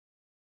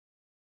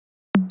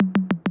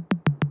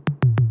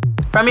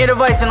From here the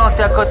voice, you know,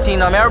 say I cut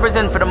in. I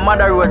represent for the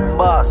Mother Road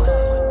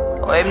boss.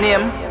 What his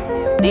name?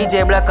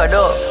 DJ Blacker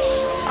dog.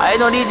 I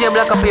know DJ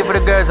Blacker pay for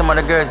the girls and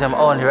the girls them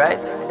only, right?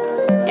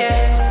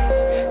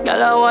 Yeah.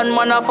 Girl, I want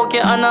man to fuck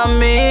you on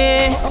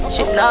me.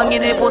 Shit now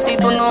give the pussy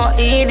to no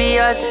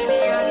idiot.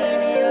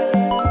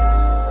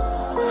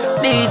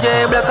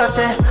 DJ Blacker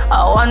say,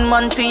 I want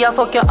man for you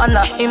fuck you and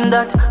him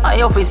that. And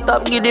you fi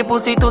stop give the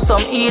pussy to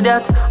some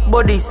idiot.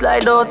 Body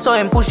slide out so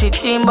him push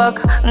it in back.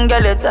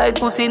 Girl you tight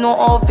pussy no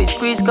office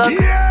squeeze cock.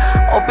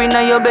 Up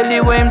inna your belly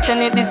where him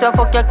send it. This a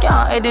fuck you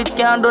can't edit,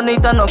 can't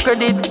donate and no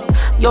credit.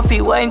 You fi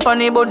wine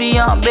funny body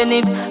and bend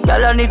it.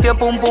 Girl and if your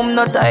pum pum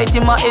not tight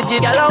him a edge it.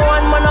 Girl I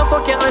want man a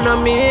fuck you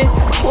on me.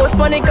 Post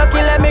money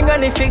cocky like me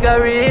gonna figure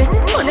it.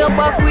 On your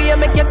back we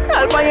make you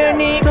crawl by your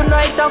knee.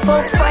 Tonight a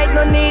fuck fight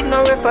no need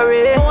no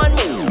referee.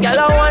 Girl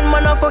I want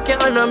man a fuck you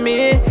on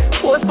me.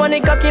 Post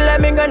money cocky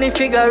like me gonna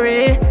figure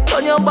it.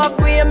 On your back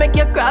we make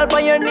you crawl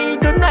by your knee.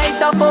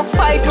 Tonight a fuck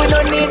fight we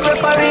no need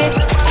referee.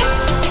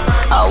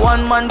 I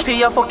want man for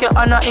you fuck you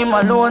on him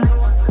alone.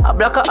 A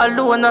Blacker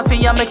alone and for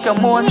you make you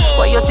moan.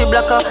 When you see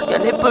Blacker, your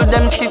nipple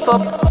them stiff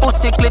up.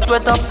 Pussy clit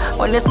wet up.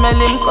 When you smell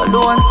him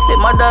cologne. The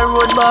Mother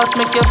Road boss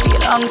make you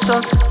feel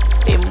anxious.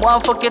 Him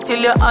want fuck you till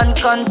you're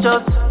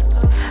unconscious.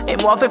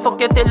 Him want fi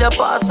fuck you till you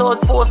pass out.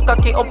 Force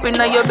cocky up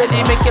inna your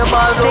belly make you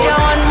balls out. Say you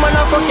want man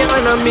a fuck you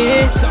on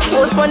me.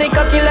 Post money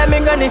cocky like me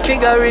gonna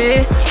figure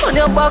it. On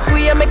your back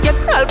we make you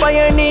crawl by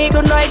your knee.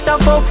 Tonight a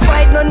fuck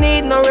fight no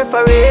need no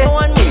referee.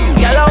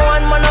 Girl I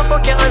want man a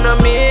fuck you on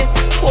me.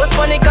 Post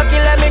money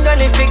cocky like me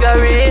gonna figure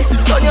it.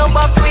 On your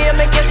back we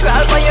make you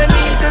crawl by your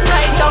knee.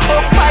 Tonight a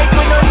fuck fight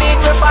we no need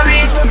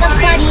referee.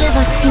 Nobody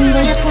ever seen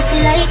boy a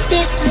pussy like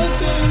this.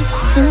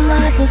 Seen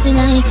boy a pussy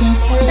like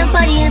this.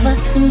 Nobody ever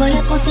seen boy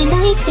a pussy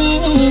like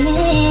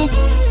this.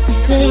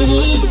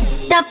 Baby,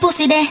 that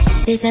pussy there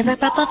is ever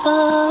proper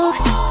fuck.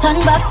 Turn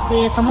back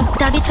way from a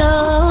stab it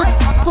out.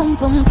 Boom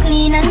boom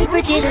clean and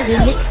pretty. The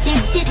lipstick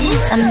titty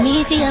and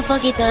me feel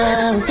fuck it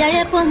out. Girl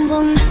your boom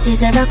boom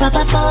is ever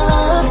proper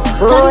fuck.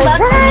 Turn back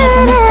way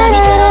from a stab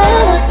it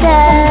out.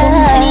 Boom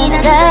boom clean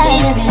and pretty.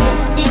 The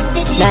lipstick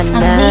titty and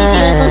me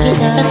feel fuck it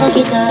out. Fuck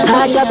it out.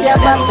 Catch up your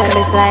box and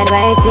me slide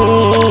right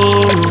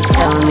in.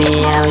 Tell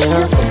me how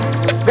you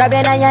feel. Grab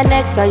it on your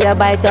neck so you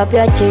bite up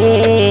your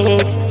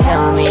cheeks.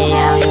 Tell me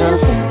how you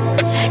feel.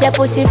 Your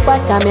pussy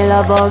fat and me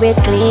love how it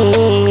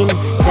clean.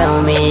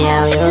 Tell me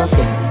how you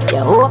feel. You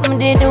open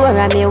the door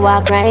and me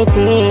walk right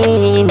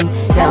in.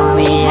 Tell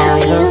me how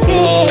you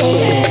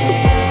feel.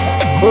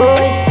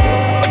 Boy,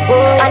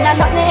 boy. And I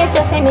love me if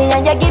you see me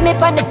and you give me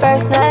on the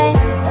first night.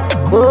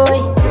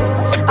 Boy,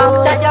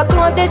 after your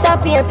clothes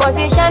disappear,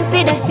 position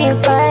for the steel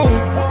pipe.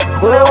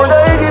 Boy,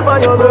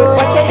 watch your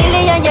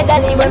lily and your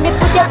dolly when me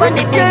put you on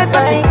the big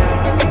bike.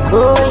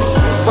 Boy,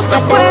 I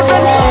say for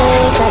me,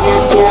 I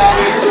don't care.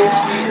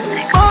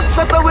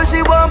 Shut the way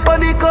she want on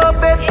the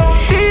carpet.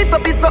 Beat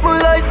up is something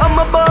like I'm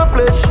a bar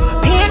flesh.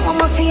 Pain when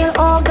me feel,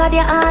 oh God,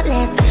 you're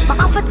heartless. My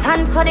off a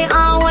tan so the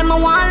arm when me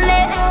want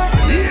live.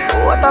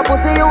 What a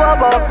pussy you a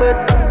back with.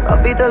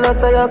 I feel tell us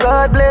say you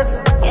God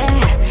bless. Yeah,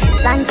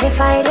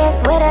 sanctify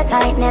this with a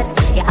tightness.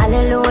 Your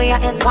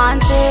hallelujah is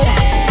wanted.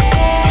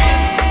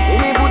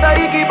 Me put a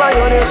hickey by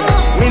your neck.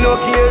 Me no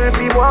care if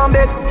you want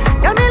vex.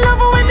 Girl, me love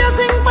when you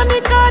sing for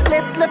the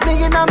cardless. Left me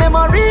in a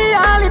memory,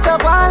 all if you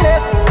want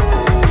left.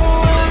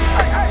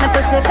 My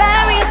pussy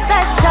very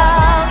special,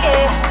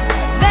 yeah.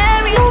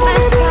 Very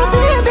special.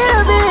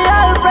 Baby,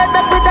 Alfred,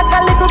 that with a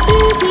little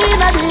piece in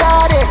the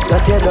yard.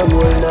 Got you done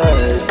all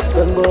night,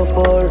 done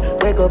before.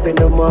 Wake up in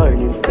the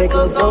morning, make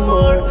love some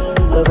more.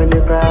 Love when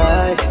you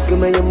cry,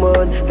 scream when you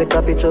moan. Take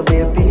a picture,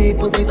 baby,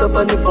 put it up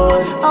on the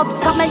phone. Up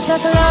top, me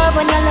just love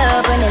when you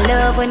love, when you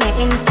love, when you're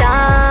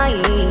inside.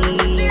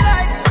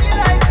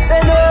 They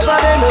love,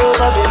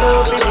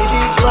 in the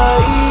big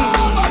life.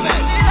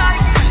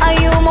 Are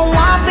you my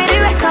one for the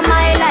rest of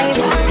my life?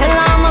 Tell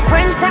all my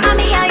friends that I'm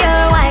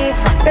your wife.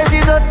 And she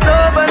just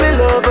love and me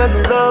love and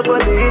me love on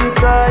the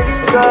inside.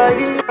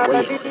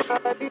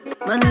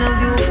 Man love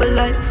you for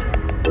life.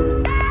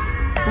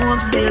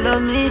 Hope say you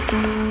love me too,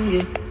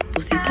 yeah.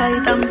 Pussy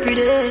tight and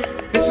pretty.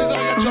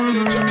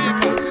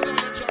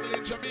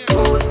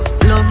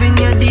 Loving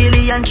you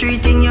daily and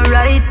treating you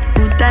right.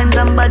 Good times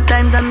and bad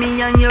times and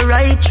me and you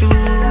right true,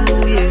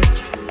 yeah.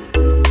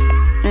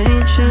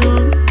 Ain't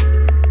true.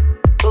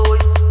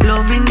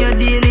 Loving you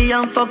daily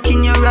and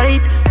fucking you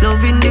right.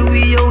 Loving the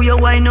way how you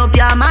wind up,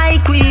 you're my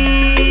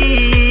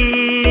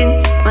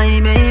queen, my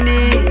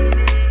baby.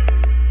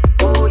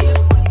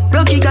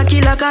 Rocky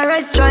cocky like a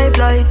red stripe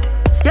light.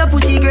 Your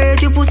pussy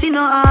great, your pussy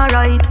not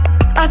alright.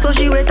 I saw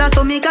she wet, I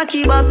saw me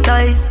cocky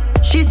baptized.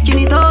 She skin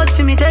it out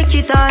for me, take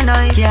it all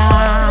night.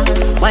 Yeah,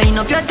 wind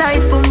up your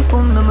tight pum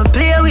pum. I'ma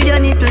play with your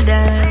nipple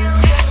there.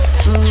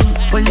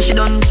 When she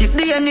done sip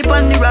the honey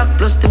on the rock,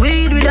 plus the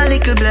weed with a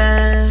little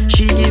blend.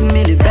 She give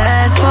me the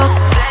best fuck.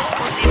 Best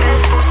pussy,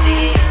 best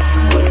pussy.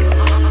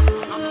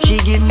 She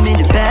give me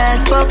the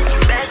best fuck.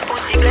 Best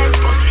pussy, best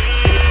pussy.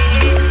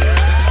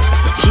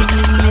 She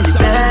give me the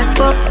best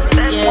fuck.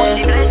 Best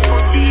pussy, best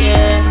pussy.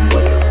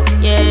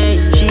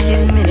 Yeah. She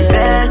give me the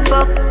best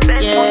fuck.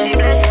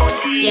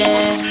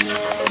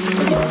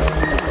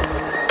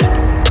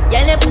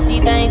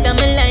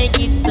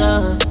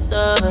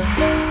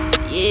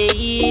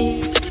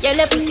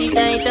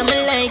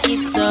 like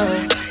it so,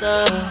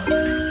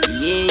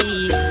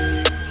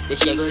 yeah. Say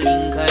she go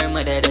link her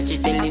mother that she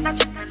tell him.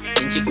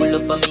 Then she pull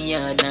up on me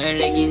yard and her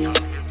leggings.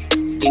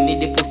 Give me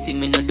the pussy,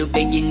 me no do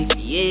beggings,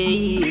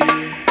 yeah.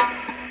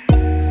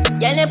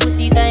 Girl, your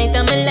pussy tight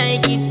and me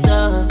like it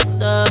so,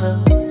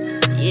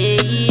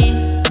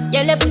 yeah.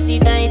 Girl, your pussy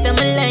tight and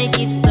me like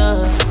it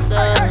so,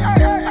 yeah.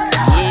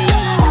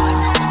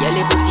 Girl,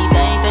 your pussy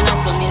tight and I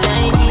saw me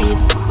like it.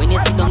 When you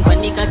sit down on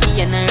the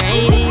cocky and I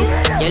ride it.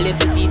 Girl, your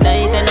pussy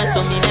tight and I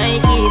saw me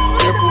like it.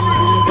 Your boom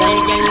boom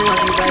tight, girl, you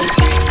want me vice.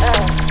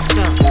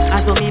 I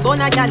saw me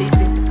born a gal is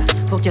me.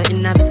 Fuck you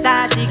in a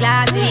Versace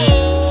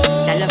glasses.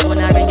 Telephone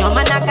a ring, your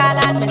man a call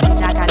and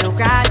message a call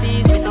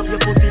crazy. Spit up your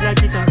pussy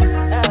like it a riff.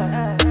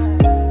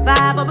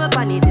 Bubble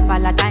bunny tip a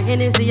lot of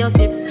Hennessy you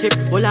sip. Chip,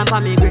 hold on for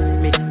me grip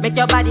me. Make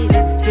your body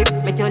dip, trip,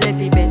 make your left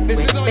feet bend. Make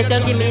you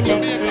give me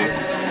neck.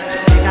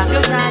 Take off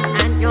your dress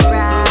and your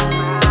bra.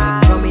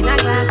 Come in a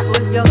glass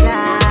full your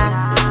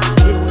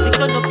glass. The music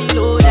turn up the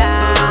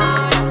loader.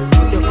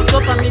 Put your foot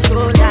up on me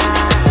shoulder.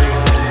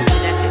 See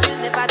that you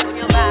never turn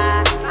your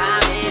back.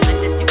 Amen,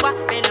 unless you walk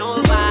bend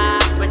over.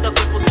 Wet up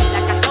your pussy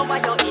like a shower,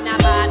 you in a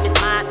bath. Be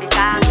smart, be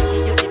calm,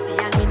 make you dip the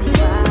and me the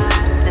bar.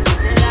 Let me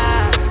tell her,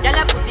 girl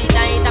your pussy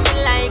tight and me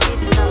like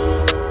it so.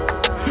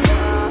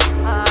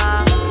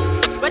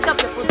 Wet up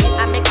your pussy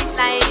and make it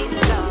slide in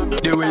so.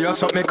 The way you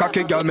suck me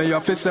cocky, girl, me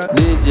have to say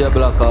DJ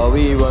Blacker,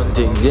 we run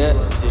things, yeah.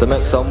 To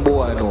make some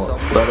boy know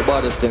we're the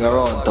baddest thing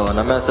around town.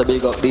 I must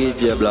big up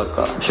DJ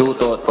Blacker.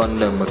 Shoot out on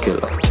them, a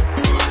killer.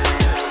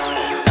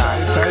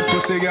 tight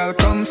pussy, girl,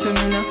 come see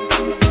me now.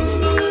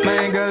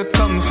 My girl,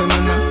 come for me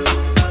now.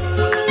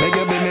 Make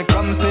you be me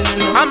company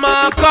now. I'm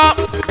a cop,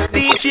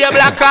 DJ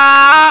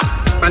Blacker.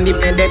 And if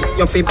you're dead,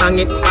 you feel bang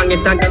it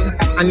again.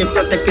 And if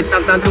you take it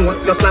as a do,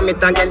 you slam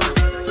it again.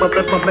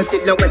 Bubble, bubble,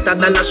 till you wetter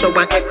than a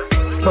shower head.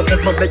 Bubble,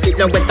 bubble, till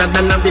you wetter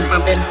than a river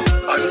bed.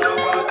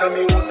 Underwater,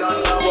 me hood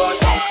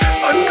underwater.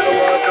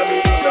 Underwater, me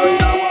hood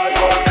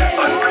underwater.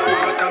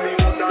 Underwater, me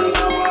hood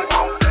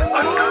underwater.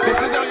 This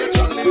is how you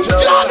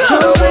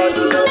juggle.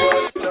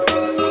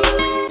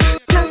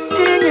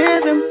 Nothing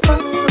is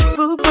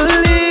impossible,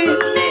 believe.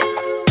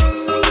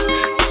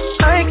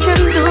 I can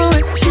do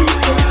it, you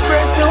can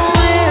spread your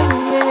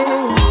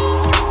wings.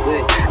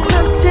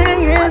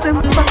 Nothing is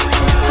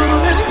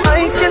impossible,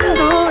 I can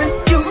do it,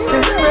 you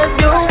can spread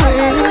your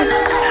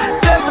wings.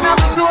 Blessing up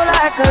flow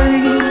like a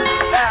reed.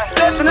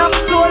 Blessing up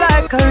flow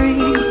like a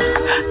reed.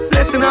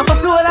 Blessing up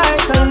flow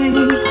like a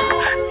reed.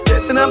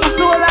 Blessing up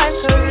flow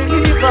like a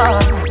river.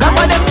 Now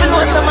for them to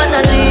know someone a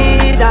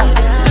leader.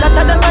 Shut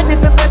out the money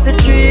for press the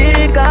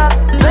trigger.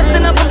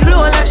 Blessing up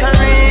flow like a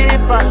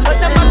river. But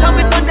the matter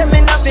we turn them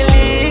in a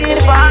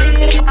believer.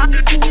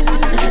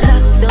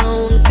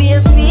 Lockdown,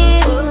 baby,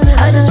 I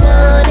just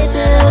wanted to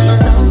tell you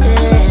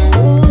something.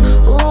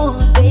 Ooh,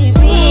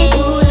 baby,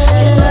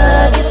 just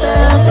like it's the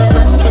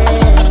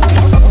pumpkin.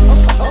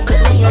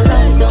 Cause when you're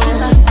locked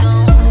down,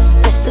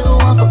 you still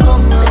want for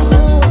come, girl.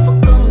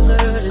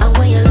 And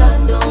when you're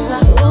locked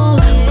down,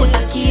 put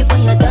the key on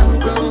your damn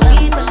girl.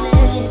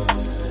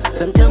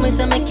 Them tell me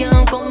say me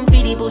can't come for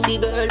the pussy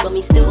girl, but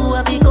me still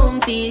have to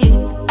come for it.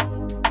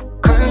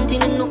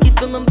 Quarantine no keep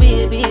for my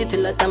baby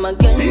till the time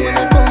again when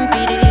I come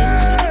for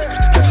this.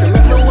 Just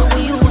remember when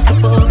we used to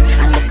fuck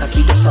and the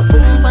cocky just a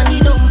boom and the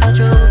dumper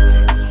truck.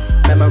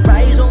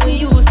 Memorize when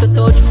we used to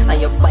touch and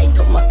you bite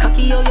up my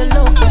cocky or your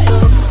love for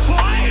suck.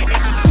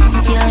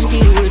 Can't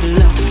deal with the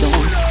lockdown.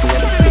 We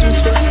had the things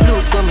just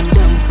look on my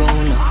damn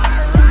phone.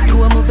 Two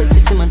of my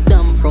vexes in my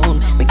damn phone.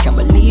 Me can't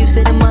believe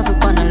say them have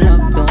up on a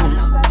lockdown.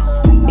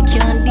 Me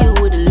can't deal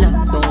with the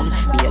lockdown.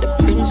 Me had the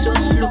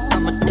princess look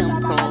on my damn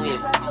phone.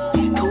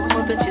 Two of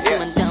my vexes in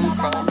my damn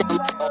phone.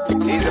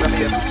 Easy to be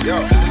yo.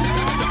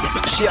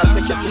 She'll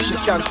take it till she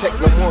can't take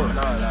no more.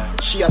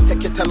 She'll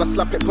take it and I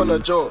slap it on her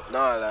jaw.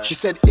 She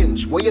said,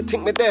 Inch, what you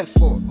think me there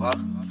for? What?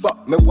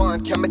 Fuck me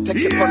one, can me take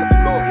it on the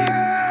floor?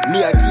 Easy.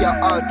 Me I give her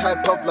all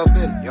type of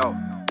loving. Yo.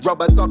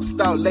 Rubber dub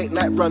style late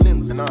night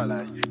run-ins.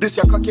 This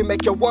your cocky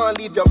make you want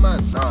leave your man.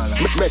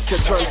 Make you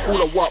turn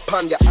fool and walk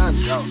pan your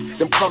hand.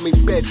 Them call me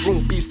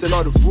bedroom beast in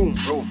all the room.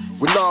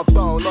 We not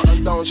bow,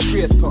 nothing down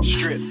straight up.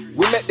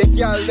 We make the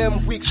girl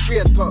them weak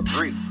straight up.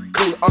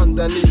 Clean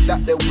underneath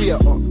that they wear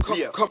up.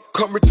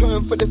 Come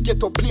return for this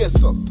ghetto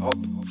place up.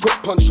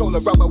 Foot punch shoulder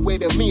rub away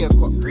the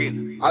makeup.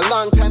 A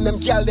long time them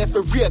girl there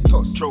for rate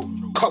us.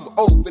 Come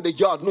over the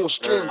yard, no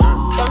stranger.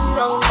 Turn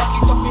round,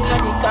 back it up in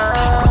the car.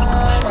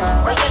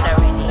 But you're not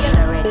ready,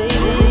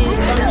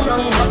 baby. Turn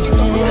round, back it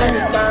up in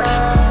the car.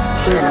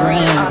 Turn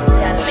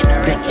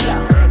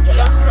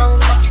round,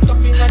 back it up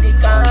in the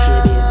car.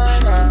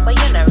 But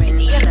you're not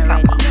ready,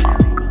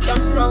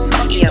 Turn round,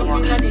 back it up in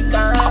the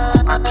car.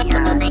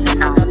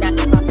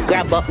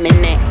 Grab up my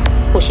neck,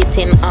 push it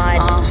in hard.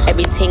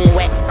 Everything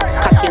wet,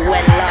 cocky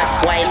well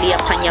large. Wiley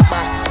up on your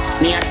back.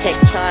 Me a take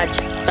charge,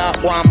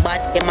 start one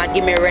bad. Them a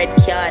give me red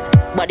card,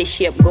 body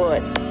shape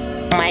good.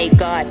 My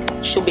God,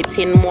 should be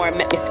 10 more,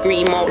 make me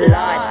scream out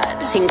loud.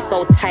 Things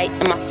so tight,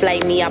 I'ma fly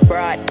me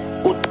abroad.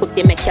 Good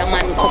pussy make your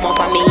man come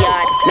over me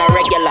yard. No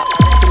regular,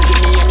 give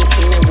me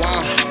anything me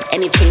want.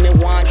 Anything me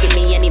want, give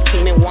me anything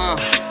anything me want.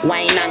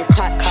 Wine and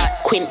cut,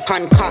 quint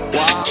pan cut,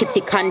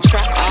 kitty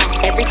contract.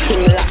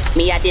 Everything locked,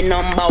 me a the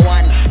number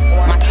one.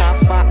 Matter of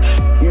fact,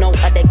 no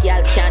other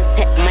girl can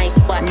take my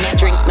spot.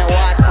 Drink me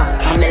water,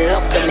 and me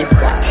love the me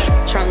squad.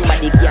 Strong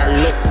body girl,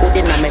 look good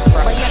in my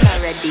front. But you're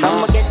not ready.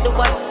 I'ma get the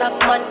WhatsApp,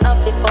 man,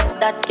 off it, fuck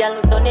that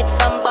girl. Done it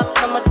from back,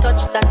 I'ma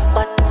touch that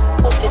spot.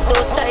 Pussy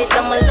too tight,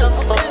 I'ma love,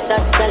 fuck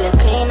that girl. You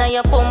clean and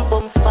your bum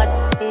bum fat.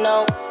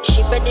 Now,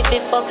 she ready for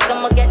fuck, so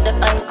I'ma get the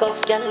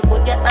handcuff, girl.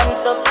 Put your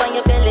hands up on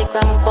your belly,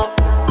 cramp up.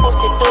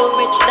 Pussy too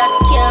rich, that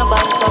can't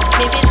bank up.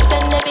 Maybe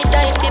spend every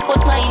time, we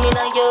put mine in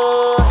a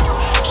yo.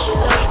 She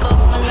love fuck,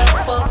 me love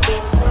fuck you.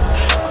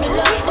 Me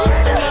love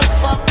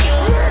fuck you.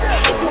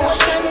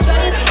 Emotion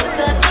rise, me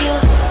touch you.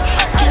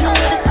 Can't know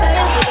the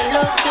style, but I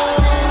love you.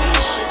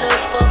 She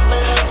love fuck, me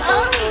love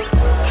fuck you.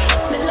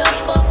 Me love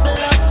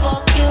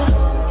fuck you.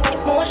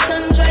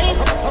 Emotion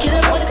rise, kill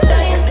him with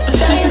style.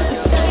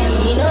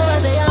 You know I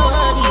say I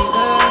want you,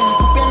 girl.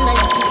 If you're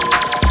 90,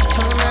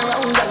 turn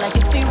around, girl, like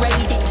if you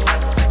ride it.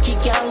 Kick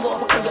can't go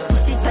up, cause your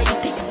pussy tight.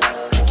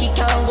 Kick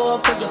can't go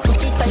up, cause your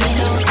pussy tight. You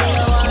know I say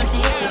I want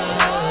it,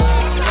 girl.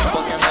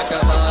 Fucking make a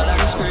ball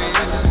and scream.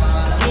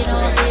 You know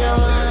I say I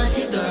want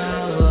it,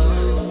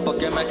 girl.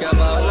 Fucking make a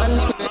ball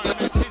and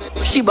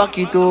scream. She back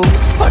it up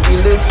on the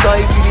left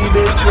side for the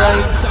best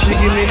right. She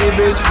give me the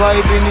best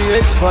vibe in the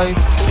X5.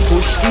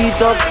 Push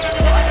seat up,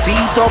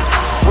 feet up,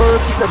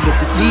 work it up, get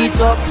the feet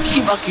up. She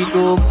back it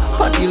up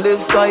on the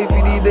left side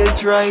for the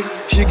best right.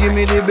 She give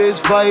me the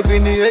best vibe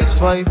in the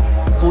X5.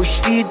 Push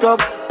seat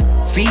up,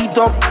 feet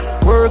up,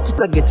 work it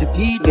up, get to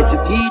eat, get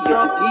to eat, get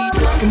to eat.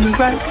 In the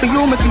right for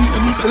you, my thing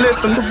to live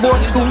from the boy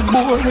to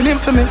board and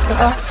implement to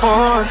have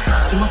fun.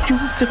 My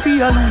cute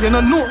Sophia, you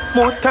know no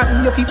more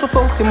time, your people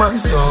folk in my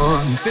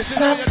gun.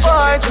 Stop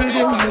fight with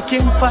him, you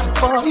can't fight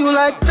for you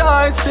like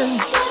Tyson.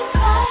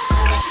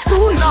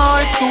 Too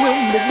nice to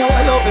win, the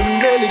boy love him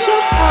daily,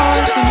 just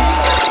passing.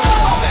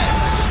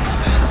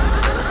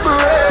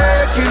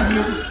 Breaking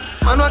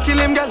news, man wa kill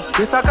him, girl.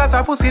 This a cause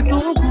her pussy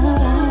too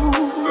good.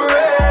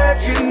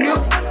 Breaking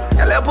news,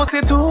 girl her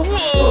pussy too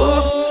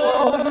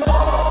good.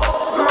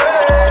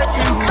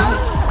 Breaking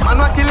news, man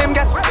wa kill him,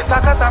 girl. This a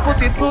cause her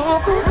pussy too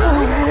good.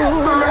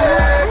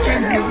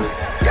 Breaking news,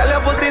 girl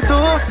her pussy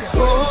too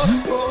good.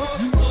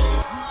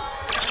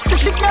 So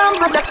she can't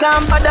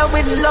bother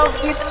with love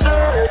with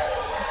her.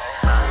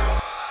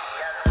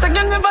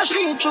 Second member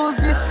she choose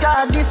this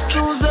guy, this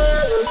chooser.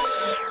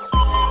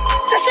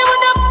 So she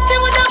would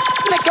up,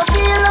 make her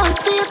feel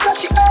unfeel cause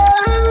she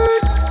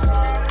hurt.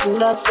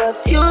 That's what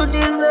you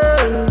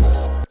deserve,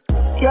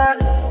 yeah.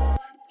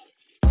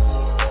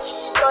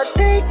 So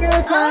take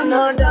your time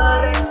now,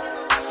 darling.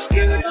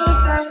 You know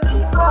time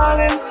is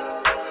calling.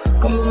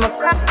 Come on, my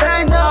crack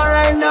right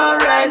now, in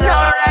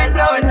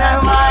the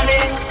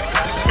morning.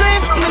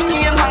 Scream for me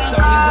name and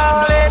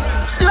call it.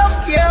 Love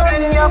you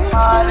when you're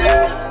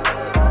falling.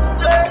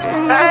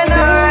 I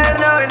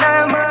know,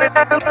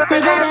 we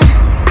got a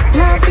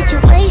love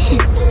situation,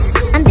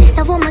 and this a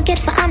woman get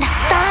for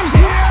understand.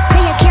 Say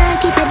you can't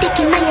keep your dick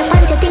in your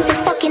pants. You think you're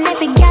fucking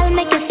every girl,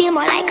 make you feel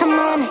more like a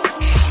man.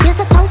 You're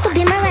supposed to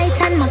be my right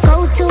hand, my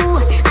go-to,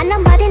 and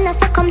I'm bad enough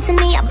to come to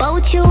me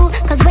about you.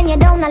 Cause when you're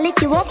down, I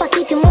lift you up, I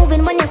keep you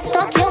moving. When you're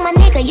stuck, you're my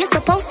nigga, you're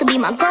supposed to be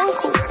my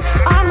Goku.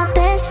 Or my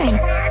best friend,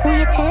 who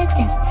you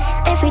texting?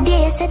 Every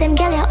day you say them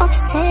girl you're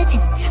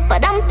upsetting,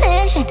 but I'm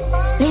patient,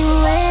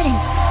 leave waiting.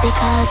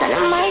 Because I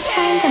know my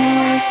time that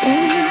I'm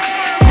wasting.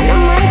 I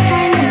know my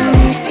time that I'm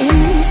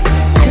wasting.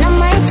 I know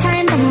my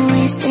time that I'm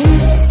wasting.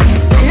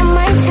 I know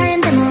my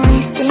time that I'm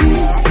wasting.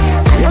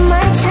 I know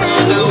my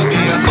time.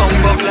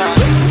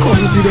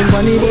 Come see them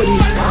funny body,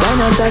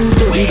 dan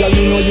body, girl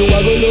you know you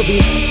are gonna love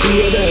it.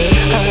 Yeah, there,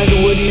 I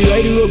do the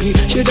right ruggy.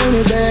 She tell me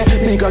say,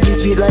 make her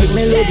kiss sweet like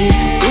melody.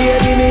 Yeah,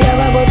 give me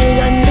have a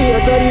position, be a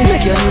study.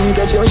 Make your knee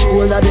touch your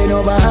shoulder, bend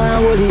over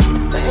and hold it.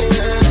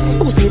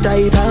 Pussy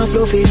tight and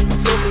fluffy.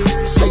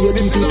 So you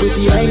think you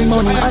pretty high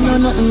money. I know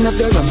nothing if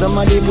you run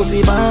somebody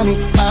pussy for me.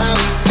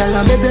 Tell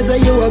her baby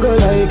say you a go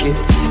like it.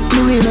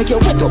 You will make you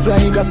wet up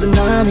like a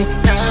tsunami.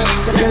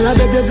 Tell her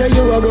baby say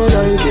you a go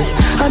like it.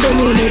 And then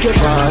you make you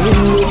fall in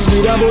love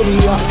with a body.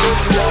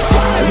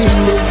 Fall in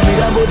love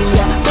with a body.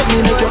 Let me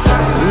make you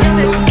fall in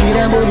love with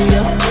a body.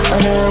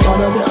 And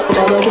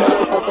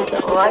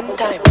one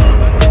time.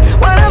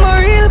 When I'm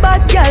a real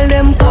bad girl,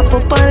 them pop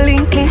up and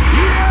link me.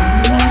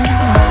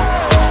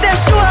 Say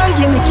she want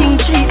give me king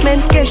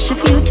treatment, guess she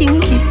feel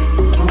kinky.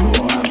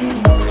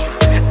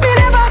 Me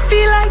never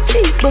feel like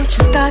cheap, but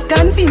she start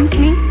convince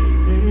me.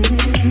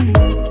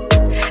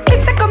 Me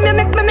say come here,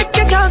 make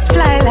you just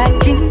fly like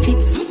Gingy.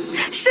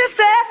 She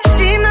say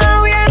she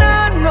know we ain't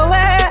on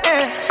nowhere.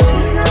 She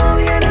know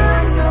we ain't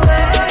on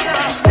nowhere.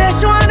 Say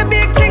she want a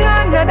big thing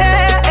under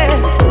there.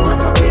 What's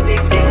a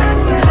big thing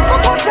under there?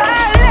 Put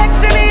her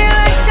legs in the air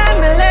like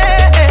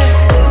chandelier.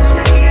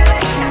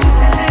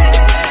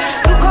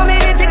 Look how me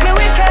they take me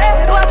wicked.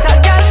 What a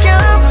girl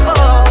can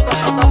for.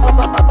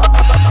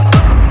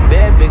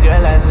 Baby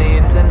girl, I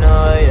need to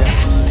know ya.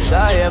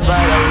 Saw you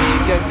about a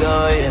week ago,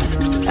 yeah.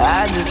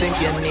 I just think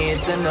you need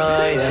to know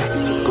ya.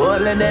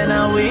 Colder than a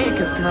week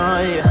weakest, no,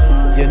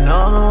 yeah. You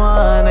know me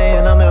want and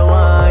you know me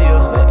want you,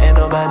 but ain't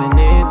nobody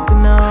need to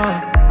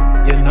know.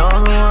 You know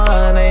me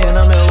want and you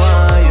know me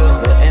want you,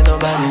 but ain't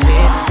nobody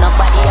need to know.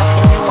 Nobody have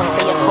to know,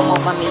 say you come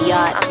over me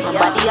yard.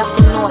 Nobody have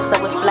to know, so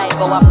we fly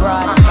go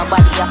abroad.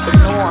 Nobody have to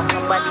know,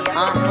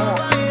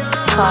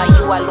 Cause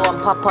you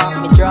alone pop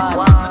off me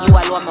drawers. You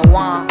alone me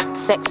want,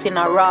 sex in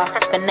a Ross,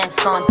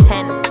 finesse on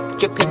 10.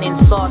 Dripping in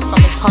sauce, so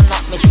me turn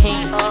up me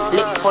ting.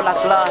 Lips full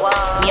of gloss.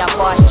 Me a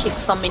boss chick,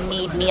 so me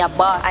need me a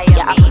boss.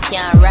 Yeah,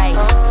 African right.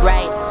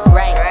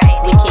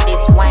 Wicked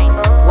is wine.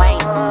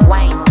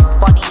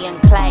 Bonnie and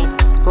Clyde,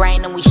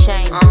 grind and we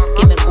shine.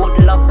 Give me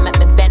good love, make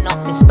me bend up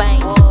my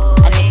spine.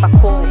 And if I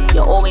call,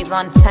 you're always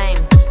on time.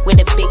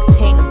 With a big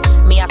ting,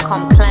 me I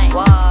come climb.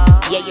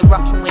 Yeah, you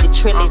rockin' with the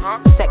trillers.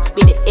 Sex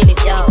be the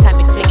illest. Anytime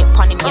you fling it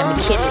pon him, yeah, me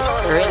kill it.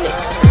 The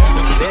realest.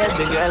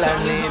 Baby girl, I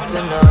need to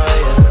know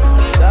you.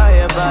 Saw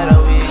you about a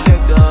week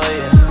ago,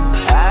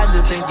 yeah. I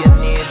just think you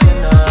need to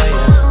know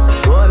you.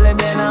 Older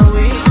than a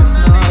week,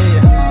 know you.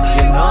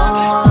 You know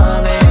me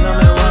want and you know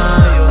me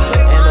want you,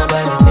 but ain't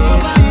nobody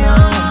need to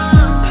know.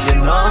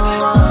 You know me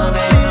want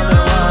and you know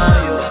me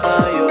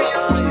want you.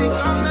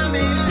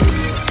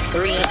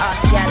 Real hot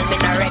girl,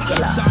 me not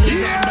regular.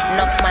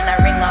 Enough man a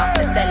ring off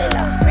the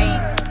cellular.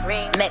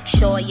 Make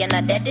sure you're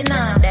not dead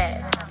enough.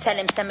 Tell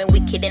him send me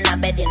wicked in a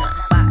bed enough.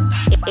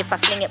 If I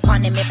fling it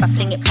pon him,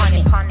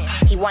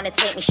 he wanna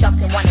take me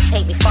shopping, wanna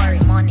take me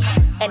foreign.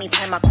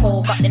 Anytime I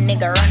call, got the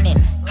nigga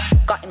running.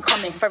 Got him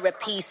coming for a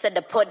piece of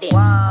the pudding.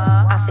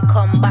 I fi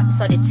come back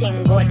so the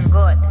thing good.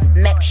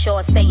 Make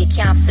sure say you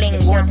can't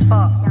fling wood.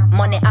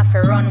 Money I fi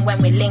run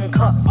when we link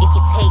up. If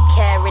you take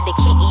care of the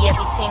kitty,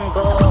 everything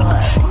good.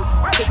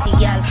 Pretty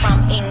girl from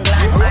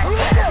England.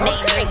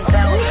 Name ring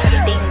bells,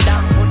 ding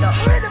dong.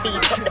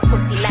 Beat up the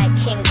pussy like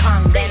King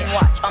Kong. Then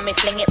watch on me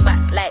fling it back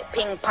like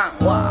ping pong.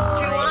 Wow.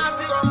 I'm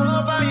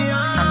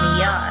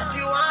me yard.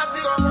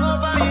 Come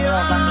over me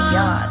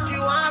yard.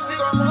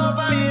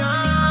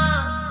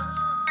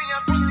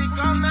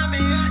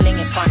 Fling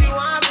it on it.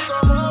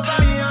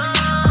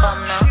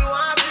 Come now. I'm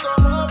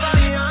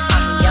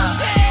me yard.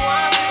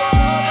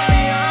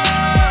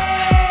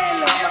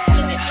 I'ma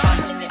fling it on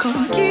it.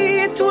 Come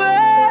get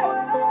away.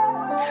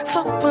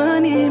 Fuck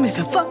on him. If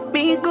you fuck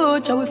me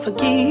good, I will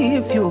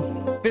forgive you.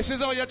 This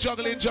is how you're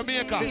juggling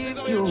Jamaica. Cause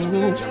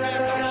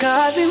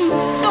him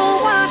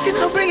don't want it,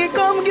 so bring it,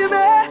 come give me.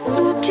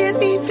 Look at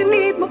me if you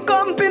need my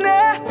company.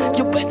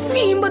 You wet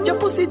fiend, but your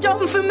pussy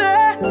jump for me.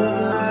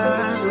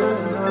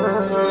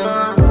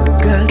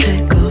 Girl,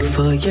 take off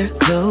all your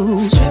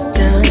clothes. Strip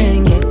down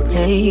and get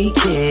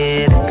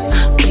naked.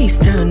 Please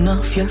turn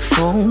off your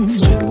phone.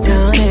 Strip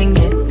down and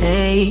get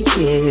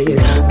naked.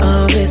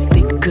 All this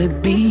thing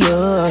could be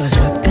yours.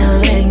 Strip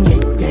down and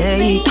get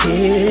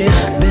naked.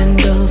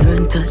 Bend over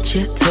and touch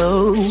your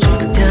toes.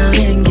 Strip down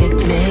and get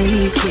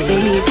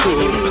naked.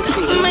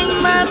 Make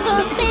my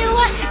pussy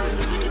wet.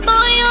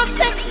 Boy, your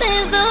sex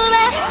is the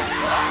best.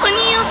 When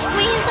you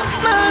squeeze up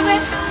my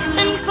breast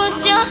and put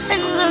your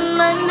hands on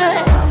my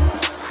neck.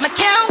 I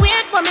can't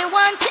wait when me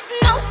want it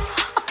now.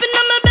 Up in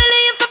my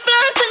belly if I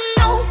plan to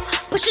know.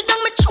 Push it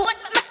down my throat,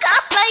 make my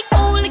cough like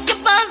oh. Lick your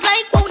bars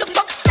like oh, the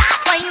fuck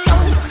stop, I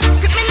know.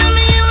 Grip me on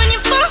me when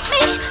you fuck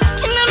me.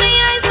 Looking at my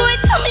eyes, boy,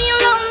 tell me you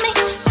love me.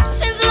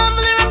 Since love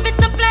will wrap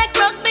it up like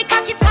rugby.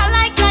 Cock it all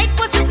like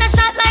pussy, it a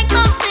shot like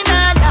nothing,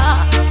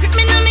 nada. Grip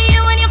me on me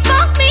when you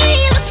fuck me.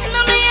 Looking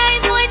at my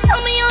eyes, boy,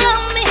 tell me you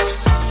love me.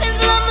 Since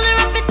love will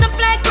wrap it up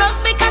like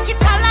rugby. Cock it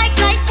all like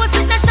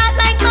pussy, it a shot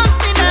like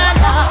nothing,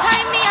 nada.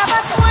 Time me have a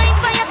swine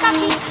for your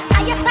cocky.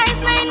 I your size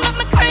 9, make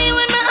me cry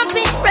when me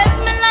happy. Rev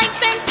me like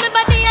Benz, me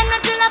body and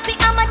not jalopy.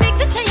 I'm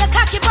addicted to your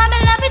cocky, but me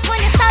love it when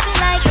you stab it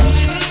like.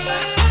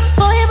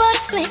 Boy, your body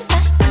sweet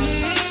like.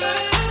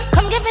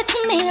 Come give it to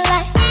me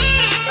like.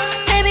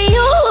 Baby,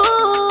 you,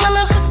 I'm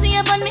a pussy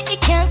up on me,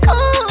 it can't go.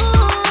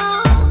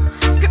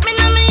 Grip me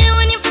on me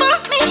when you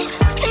fuck me.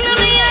 Looking at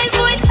my eyes,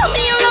 boy, tell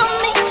me you love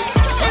me.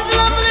 Since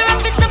love will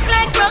wrap it up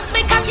like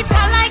rugby. Cock it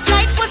all like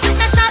pussy,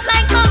 it a shot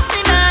like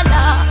nothing,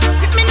 nada.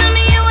 Grip me on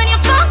me when you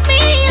fuck me.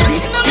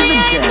 Looking at my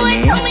eyes, boy,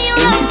 tell me you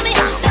love me.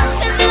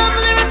 Since love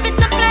will wrap it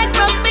up like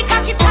rugby.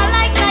 Cock it all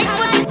like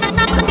pussy, it a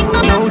shot like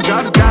nothing. No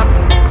drop top,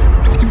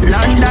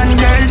 London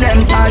girl them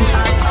hot.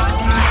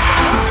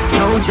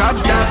 No drop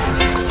top,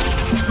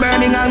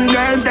 Birmingham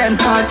girls them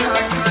hot.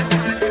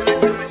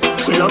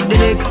 She love the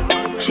dick,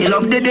 she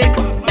love the dick.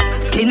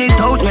 Skin it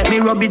out, let me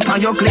rub it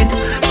on your clit.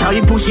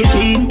 Try push it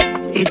in,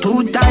 it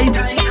too tight.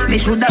 Me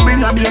shoulda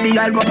bring a baby,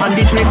 I'll go on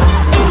the trip.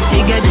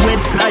 Pussy get wet,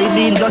 slide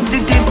in just the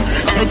tip.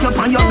 Set up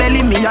on your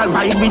belly, me a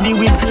ride with the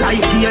whip.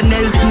 Like Tia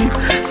Nelson,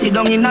 sit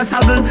down in a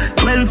saddle.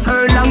 12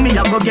 furlong, me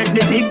a go get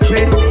the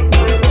victory.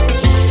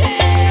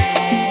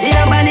 See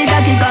the bunny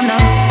cocky come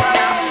now.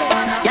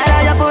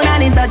 Yalla your phone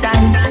and it's so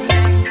time.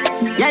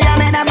 Yeah, you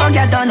make that fuck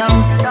your turn on.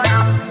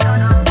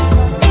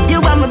 You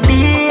want my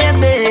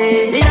baby.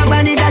 See the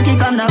bunny cocky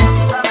come now.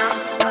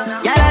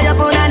 Yalla your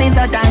phone and it's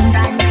so time.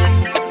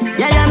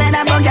 Yeah, you make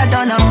that fuck your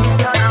turn on.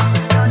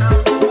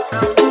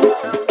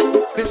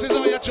 This is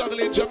how you're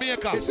juggling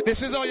Jamaica.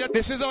 This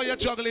is how you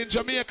juggle in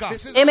Jamaica.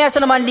 Hey, me I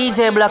send man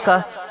DJ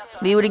Blacker.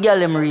 Be with the girl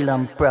them real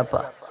and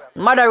proper.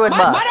 Mother Road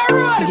Boss,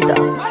 kick it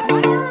off.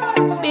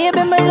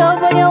 Baby, my love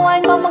when you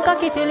wine, but my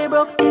cocky till it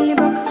broke.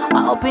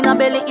 I open a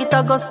belly, it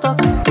a go stuck.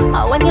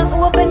 When you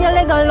open your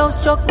leg, I love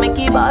struck. Make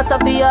it boss a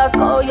fi ask,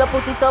 oh, your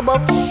pussy so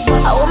buff.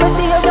 I want me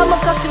see you, girl, my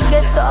cocky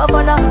get tough.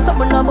 And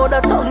something about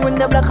that tongue when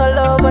the black I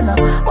love. And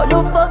when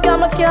you fuck,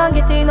 girl, I can't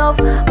get enough.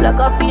 Black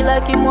I feel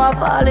like him want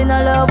fall in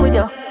love with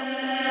you.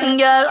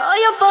 Girl, oh,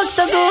 you fuck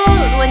so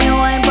good when you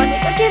wine, but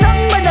it cocky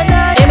nothing but the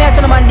night. Hey, me I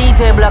send man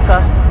DJ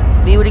Blacker.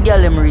 Be with the girl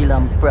them real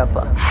and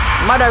proper.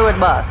 Mother Road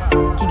Boss,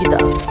 kick it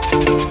off.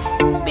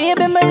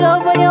 Baby, my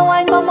love when you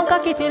wine, but my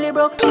cocky till it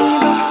broke.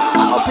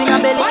 I open a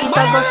belly, it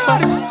a go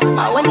stuck.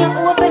 When you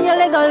open your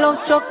leg, I love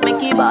struck.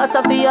 Make it boss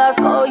a fi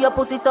ask, oh, your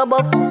pussy so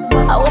buff.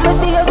 I want me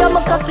see you, girl,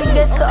 my cocky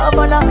get tough.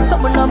 And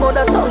something about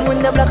that tongue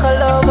when the black I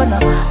love. And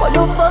when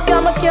you fuck,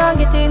 girl, I can't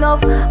get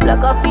enough.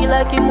 Black I feel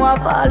like him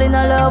want fall in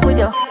love with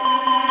you.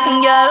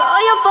 Girl, oh,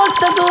 you fuck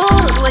so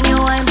good when you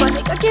wine, but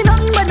the cocky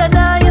nothing but the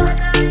die.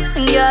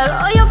 Girl,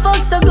 oh, you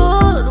fuck so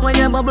good when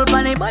you bubble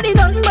pan it, body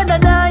nothing but the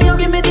die. You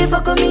give me the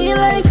fuck of me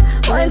like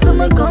wine for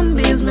my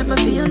gumbies, make me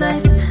feel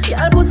nice.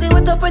 Girl, pussy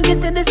wet up when you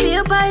see the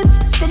steel pipe.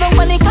 Sit down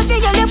on the cocky,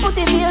 girl, your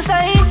pussy feel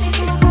tight.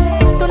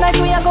 Tonight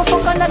we a go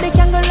fuck under the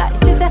candlelight.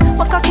 She say,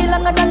 my cocky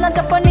longer than a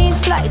Japanese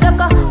flight. Like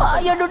oh,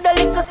 you do the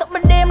liquor,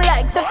 something damn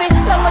like. So fit,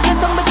 long as you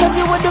tongue because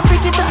you were the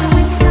freaky tongue.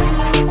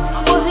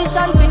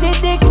 Position for the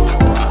dick.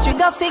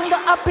 Trigger finger,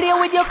 I play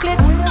with your clit.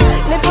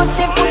 Nipple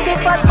stiff, pussy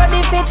fat, body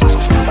fit.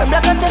 When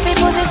black and safe in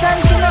position,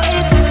 she no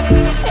itch.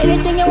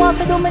 Anything you want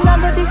to do, me not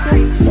go this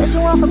way. Say she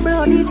want for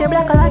blow, DJ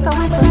Blacker like a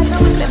whistle.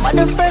 Remember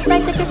the first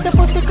night to get the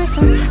pussy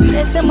crystal.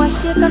 Legs them a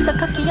shake as the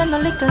cocky and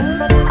a liquor.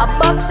 A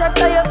box shot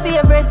are your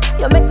favorite.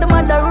 You make the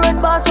Mother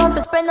Road Boss want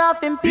to spend off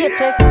in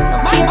paycheck. No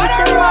care if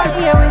they won't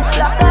hear it.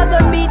 Black I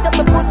go beat up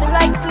the pussy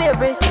like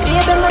slavery.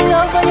 Baby, my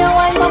love when you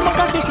wine, mama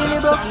cocky till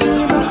it broke.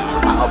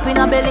 I open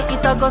a belly,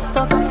 it a go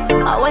stuck.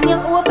 When you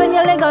open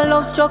your leg, I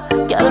love struck.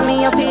 Girl,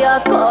 me a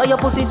fiasco, oh, your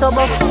pussy so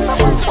buff.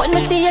 When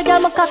me see you, girl,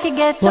 my cocky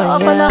get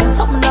tough. And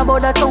something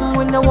about that tongue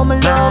when the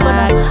woman love.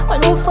 And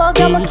when you fuck,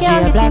 girl, I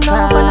can't get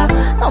enough.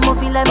 And now me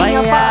feel like me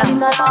a fall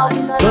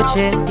in love.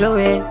 Gucci,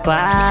 Louis,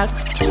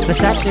 box,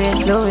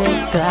 Versace,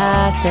 Louis,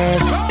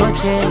 glasses.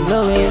 Gucci,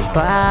 Louis,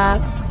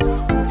 box.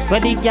 Where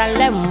the girl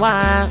them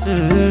want?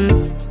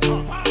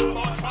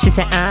 She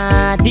say,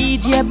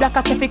 DJ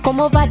Blacker say fi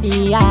come over the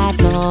yard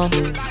now.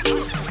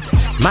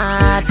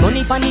 Mad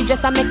money for the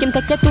dress and make him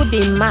take you to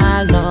the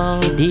mall now.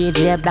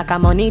 DJ Blacker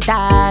money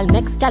tall.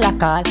 Next girl I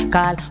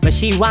call. When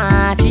she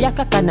want, she a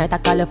clock at night. I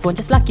call her phone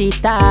just lock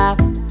it off.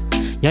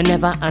 You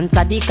never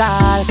answer the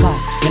call.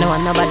 You don't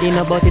want nobody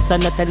know about it, so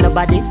not tell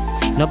nobody.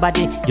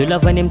 You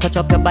love when him touch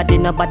up your body.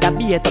 Nobody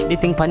beat up the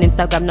thing pan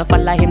Instagram. No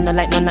follow him, no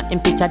like none of him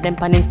picture them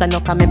pan Insta. No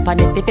comment pan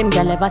it. If him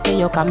girl ever say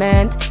you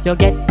comment, you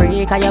get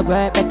break. Cause you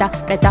work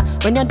better.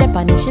 When you're deep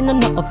on it, she no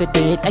know if it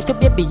do it. Like your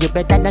baby, you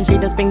better than she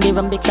just bring the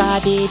rum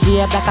because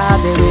DJ Blacker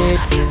have it.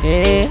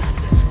 Hey,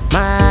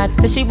 mad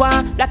say she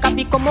want Blacker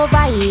fi come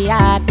over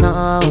here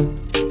now.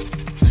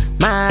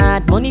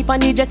 Mad money pon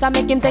the dress and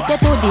make him take you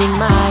to the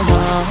mall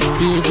now.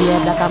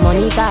 DJ Blacker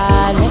money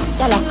call. Next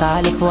girl I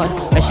call the phone.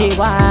 When she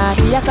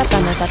want, he a cut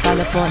and I call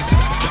the phone.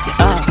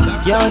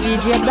 Yo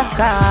DJ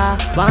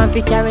Blacker, want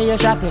fi carry your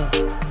shopping.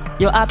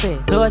 You happy,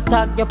 toast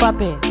talk your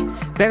papi.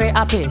 Very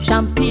happy,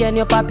 champagne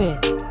your papi.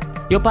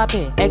 You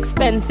papi,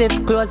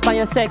 expensive clothes for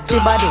your sexy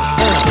body.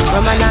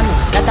 Woman and me,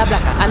 that a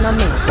Blacker, I know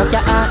me. Rock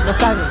your heart, no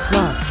sorry,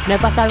 no.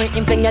 Never sorry,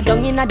 him fling you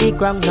down inna the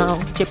ground now.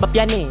 Chip up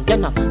your knee, you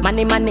know,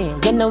 money,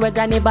 you know where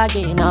granny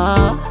baggy,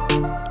 no.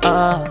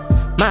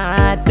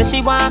 Mad, say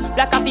she want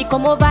Blacker fi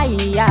come over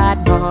here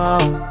now.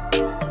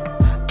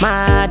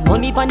 Mad,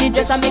 money pon the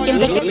dress and make him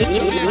take it.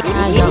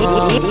 I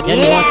know,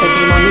 you know what to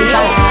do, money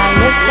time.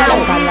 Next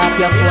time, call up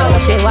your phone,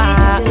 what she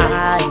want.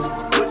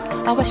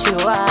 I wish you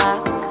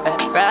were.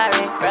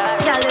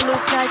 Girl, you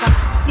look like a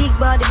big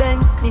body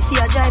Benz. Me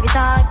fear drive it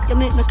hard. You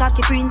make me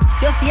cocky print.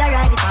 You fear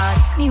ride it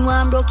hard. Me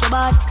want broke your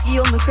bad.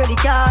 Give me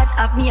credit card.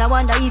 Have me I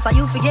wonder if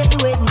you forget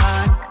the wedding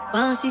man.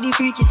 Want see the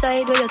freaky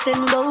side where you tell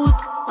me about.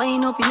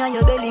 Wind up inna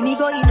your belly, me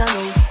go in and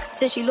out.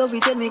 Say she love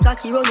it, tell me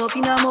cocky run up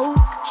in her mouth.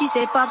 She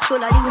say pop so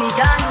like me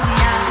down to me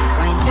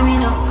now. Wine for me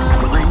now,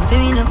 wine for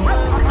me now,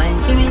 wine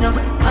for me now.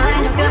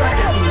 Wine up your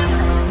body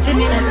for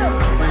me now,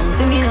 wine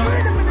for me now,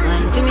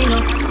 wine for me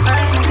now,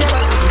 wine up your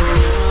body.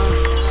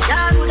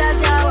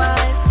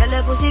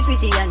 Pussy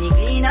pretty and it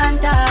clean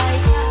and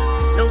tight.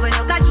 Love when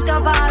you catch it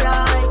up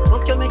alright.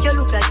 Fuck you make you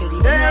look like you the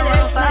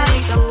girl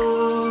fight.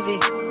 Move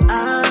it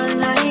all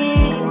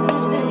night.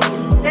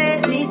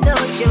 Let me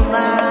touch your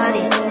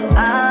body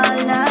all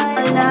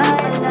night.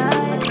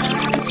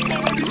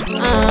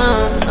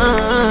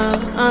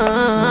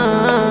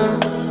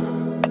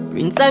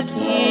 Prince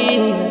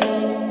Aki,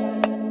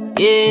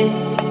 yeah.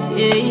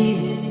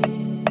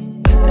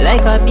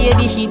 Like a baby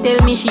lady, she tell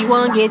me she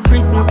won't get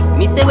prison.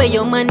 Me say where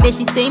your man there,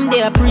 she say him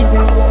there a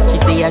prison. She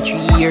say a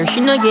 3 years,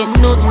 she no get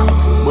nothing.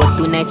 But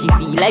tonight she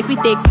feel like we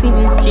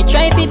texting. She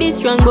try to be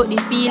strong, but the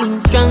feeling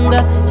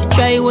stronger. She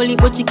try hold it,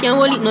 but she can't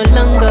hold it no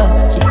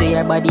longer. She say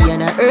her body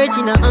and her urge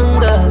in her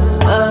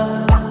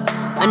hunger.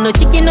 I know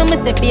chicken on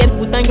me say babes,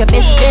 put on your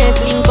best dress.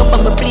 Link up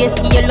on my place,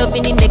 give your love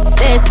in the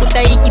excess. Put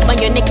a hickey on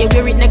your neck, you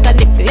wear it like a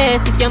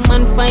necklace. If your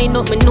man find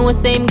out, me know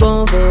say him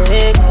gon'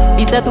 vex.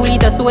 This a 2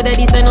 liter soda,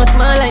 this a no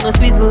small like no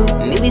swizzle.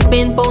 Me we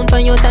spend pound on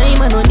your time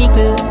and no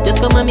nickel.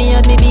 Just come on me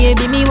at me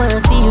baby, me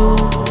wanna see you.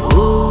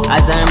 Ooh.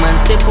 As her man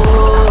step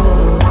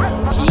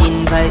up, she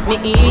invite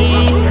me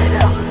in.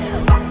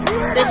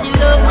 Say she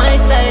love my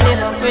style,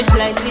 ever fresh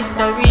like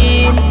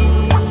Listerine.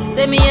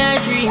 Say me a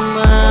dream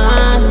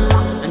man,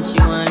 she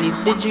wanna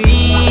live the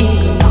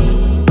dream.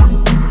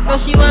 So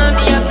she wanna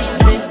be a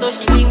princess, so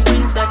she link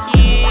Prince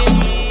Akeem.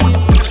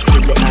 She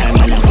say her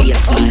man a be a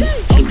smile.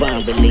 She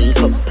want to link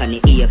up on the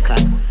ear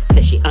cut.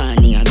 Say she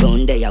honey a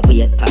round there a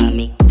wait for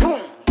me.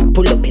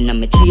 Pull up in a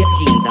me cheap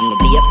jeans and me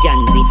be a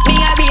Gansy. Me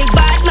a real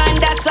bad man,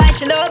 that's why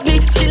she love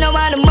me. She no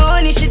want the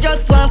money, she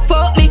just want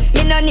fuck me.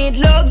 Me no need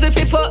love if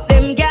you fuck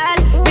them gal.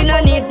 Me no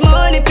need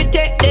money if you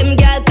take them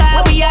gal.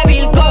 Cause we a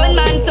real gun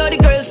man, so the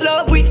girls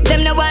love we.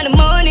 Them no want the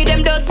money,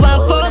 them just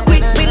want fuck we.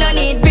 We no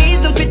need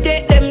reason if you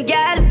take them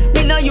gal.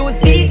 We no use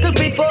vehicle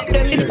if you fuck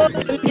them.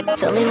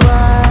 Tell me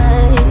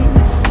why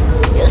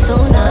you're so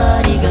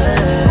naughty,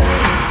 girl.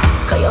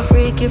 Cause you're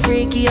freaky,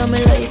 freaky, I'm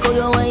like how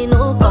you wine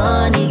up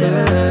on it,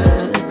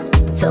 girl.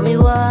 Tell me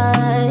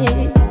why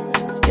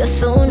you're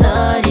so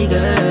naughty,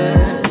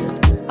 girl.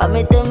 And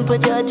my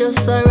temperature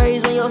just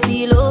rise when you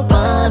feel up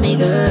on me,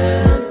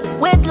 girl.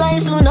 Wet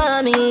like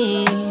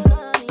tsunami,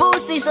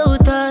 pussy so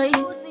tight.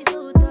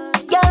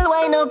 Girl,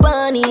 wine up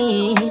on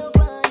it,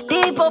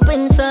 deep up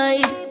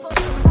inside.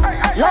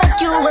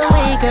 Like you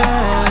away,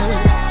 girl,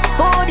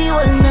 for the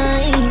whole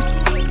night.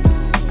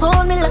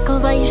 Hold me like a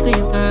vice grip,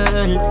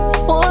 girl.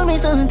 Hold me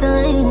so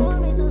tight.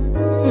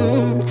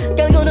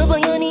 Girl, go down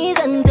on your knees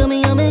and tell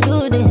me I'm a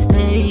good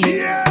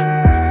state.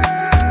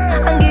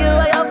 And give you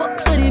all your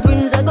fucks to the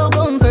prince, I go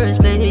come first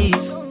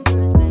place.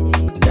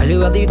 Girl,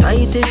 you have the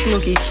tightest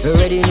nookie. You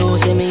already know,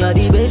 say me are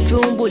the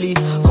bedroom bully.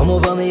 Come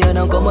over me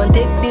and come and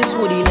take this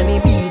woody. Let me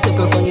beat up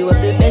your phone, you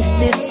have the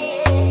bestest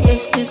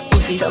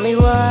pussy. Tell me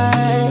why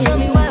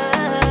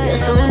you're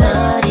so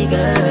naughty,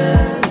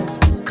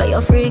 girl. Cause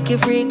you're freaky,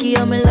 freaky,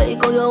 I'm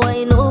like how you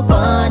wine up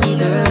on it,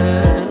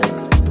 girl.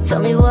 Tell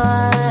me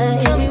why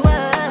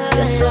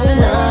you're so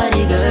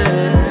naughty,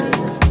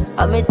 girl.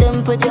 And my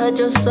temperature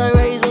just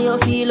rise when you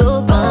feel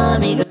up on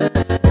me, girl.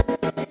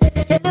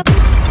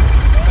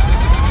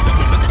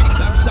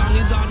 That song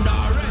is under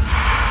arrest.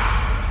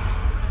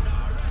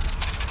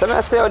 So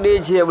I say how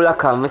DJ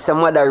Blacka, I say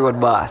Mother Road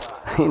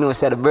boss. You know,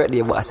 say the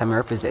birthday boss I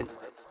represent.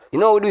 You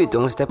know how we do it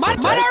when we step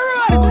out, right?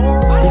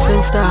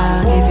 Different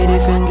style, give you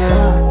different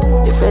girl.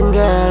 Different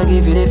girl,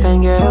 give you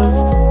different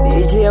girls.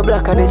 DJ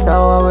Blacka, this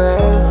our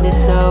world.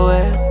 This our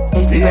world.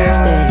 It's your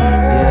birthday.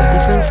 Yeah.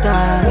 Different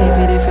style, give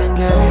you different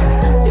girl.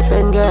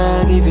 Different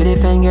girl, give you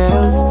different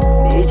girls.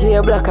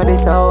 DJ Blacka,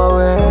 this our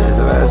world.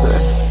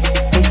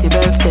 It's your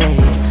birthday.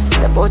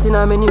 Step out in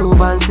a my new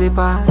Van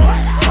slippers.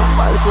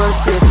 Pants well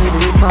straight to the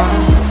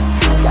rippers.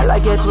 Girl, I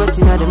get wet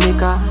in the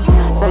makers.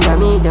 So you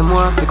meet them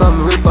want to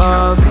come rip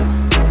off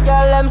it.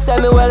 Girl, them say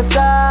me well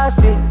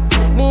saucy.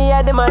 Me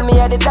a the man, me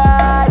a the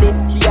daddy.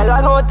 She a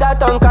long out her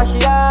tongue cause she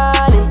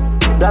honey.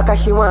 Black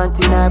as she want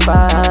in her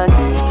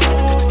panty.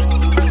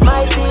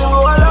 My team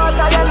roll out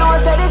and you know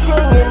say the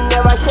thing it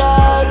never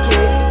shake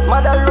it.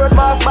 Mother Road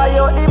boss buy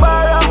out the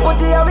bar and put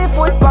it on me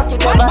foot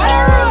pocket never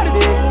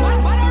empty.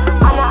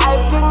 And I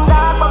hype thing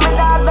dark but me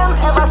dog them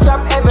ever shop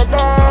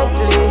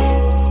evidently.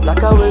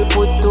 Like I will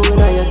put two in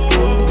your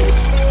skin.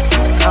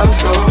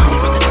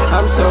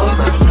 I'm so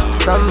fresh.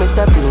 From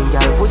Mr. Pink,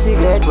 girl, pussy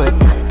get wet.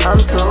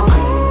 I'm so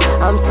clean,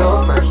 I'm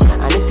so fresh.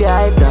 And if you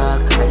hype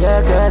dog, I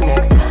your girl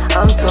next.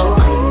 I'm so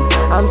clean,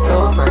 I'm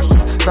so fresh.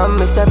 From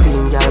Mr.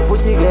 Pink, girl,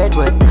 pussy get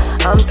wet.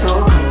 I'm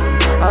so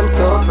clean, I'm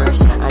so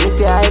fresh. And if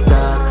you hype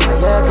dog, I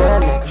your girl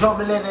next.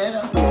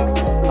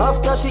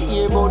 After she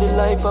hear about the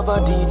life of a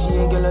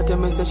DJ, and girl I tell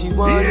me say she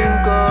want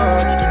link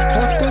up.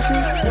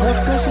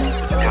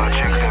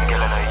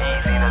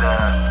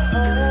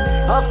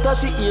 After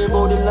she hear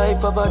about the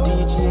life of a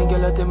DJ, and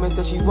girl I tell me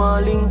say she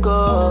want link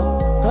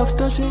up.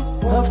 After she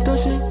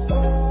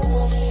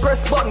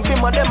press button, be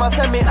my dem a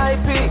send me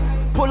IP.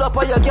 Pull up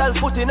on your girl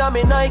foot in a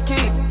me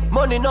Nike.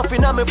 Money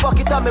nothing in me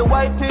pocket and me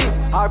whitey.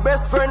 Our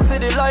best friends see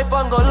the life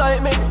and go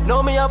like me.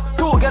 Now me have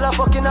two girl a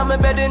fucking on me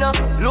bed in a.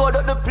 Load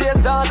up the place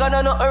dog and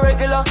I not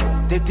irregular.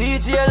 The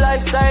DJ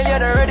lifestyle you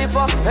not ready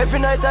for. Every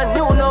night a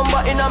new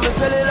number in a me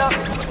cellular.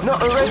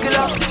 Not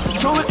irregular.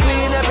 True we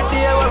clean every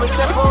day when we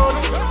step out.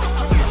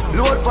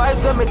 Load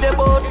vibes when me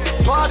debut.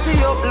 Party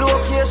up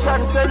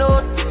location send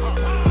out.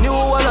 New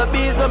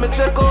wallabies when me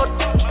check out.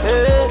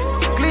 Hey,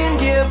 clean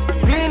game.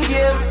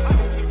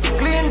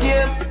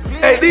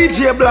 Hey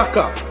DJ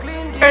Blacka.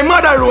 Hey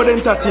Mother Road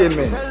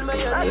Entertainment.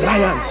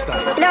 Lion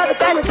Stars. Now we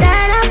gonna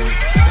turn up.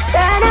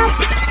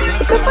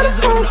 Go for the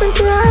phone,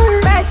 country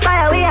high. First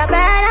fire, we are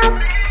burn up.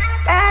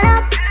 Burn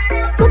up.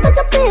 Sweat at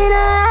your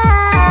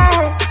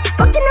peanut.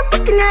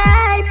 Fucking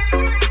right.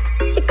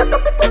 She cock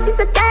up the pussy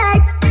so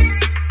tight.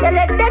 You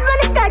let that run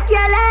the cock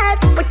your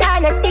life. Put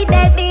on a seat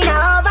that mean I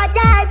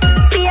overdrive.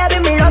 Baby,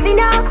 me loving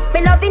you. Me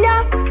loving you.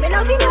 Me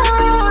loving you.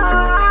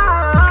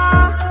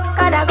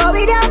 Gotta go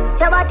with you.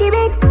 Your body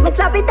big. Me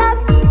slap it up.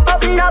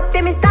 Open up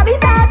for me stab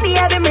it up.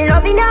 Baby, me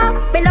loving you.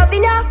 Me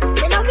loving you.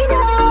 Me loving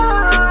you.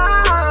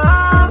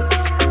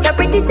 You're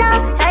pretty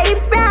sound. Your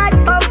hips broad.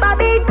 Bumper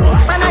big.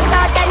 Man, I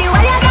shot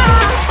anywhere you go.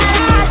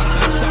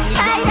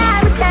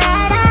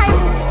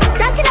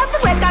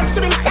 She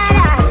been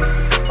sad.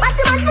 What's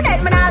the man for that?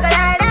 Man, I got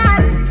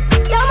that.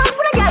 Yo, man,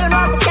 for the girl, you know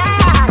I'm shy.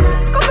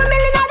 Couple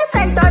million on the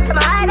penthouse, I'm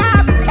high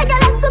up. They got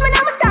that swimming,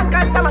 I'm a tank,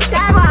 and I'm a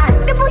climb one.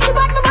 The pussy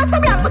fat, my boss,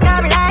 I'm black, but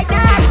I'm like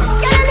that.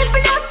 Girl, I live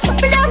it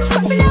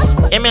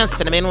up. Hey, man,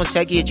 I know say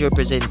I get you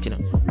representing.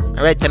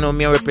 Right now,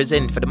 me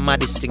represent for the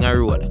maddest thing I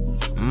road.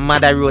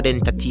 Mother Road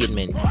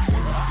Entertainment.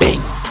 Bang.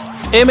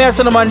 Hey, me, I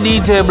man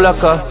DJ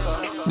Blacker.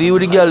 Be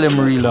with the girl, them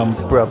real and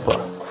proper.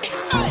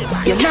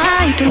 You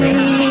lie to me.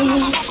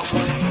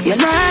 You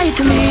lie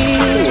to me.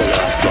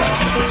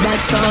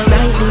 That's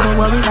alright, don't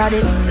worry about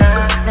it.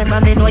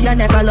 Never me know you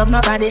never love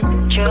nobody.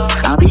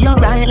 I'll be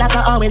alright like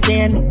I always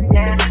been.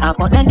 I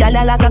fuck them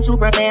gyal like I'm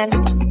Superman.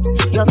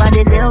 Your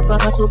body built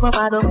like a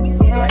supermodel.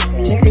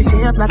 Sexy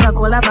shape like a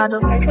cola bottle.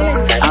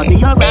 I'll be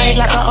alright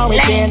like I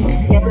always been.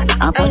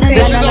 I fuck them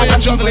gyal like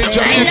I'm Superman.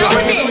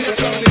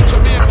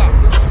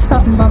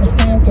 Something about me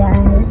say,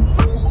 girl.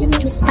 You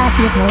make me start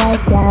with my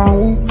life,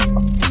 girl.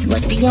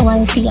 What do you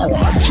want to see? I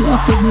want you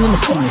up with me,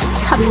 listen,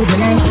 stop you with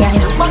my girl.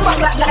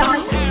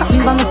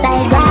 Something about me say,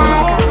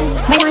 girl.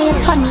 When are you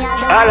turn me out?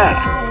 Alright,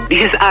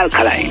 this is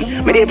Alkaline.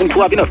 I don't even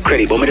have enough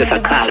credit, but I just a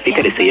call if you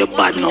tell you say you're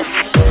bad enough.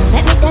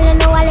 Let me tell you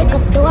now a little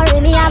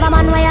story. Me have a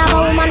man, why have a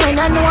woman when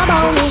I know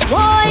about me.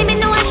 Boy, me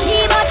know a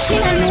she, but she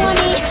don't know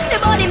me. The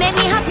body make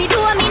me happy,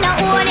 do me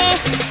not own it.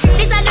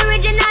 This is the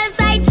original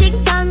side chick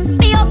song.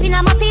 Me open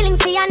up my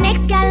feelings for your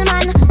next girl,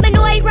 man. Me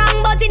know it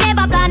wrong, but it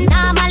never plan.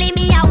 Normally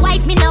me a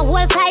wife, me no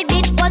whole side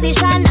bitch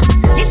position.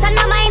 This is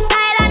not my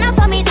style and I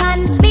saw me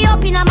done. Me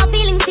open up my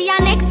feelings for your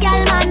next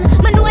girl, man.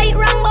 Me know it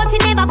wrong, but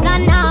it never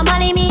plan.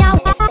 Normally me a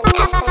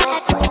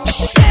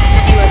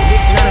she was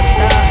this not a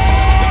star.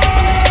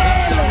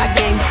 I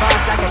came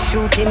fast like a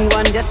shooting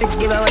one, just to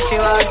give her what she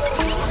want.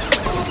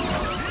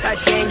 Cause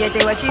she ain't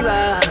getting what she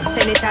wants.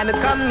 Anytime I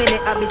come in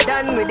it, I'll be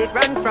done with it.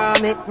 Run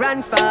from it,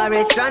 run for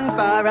it, run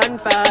for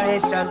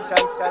it, run.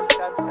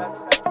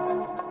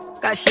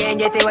 Cause she ain't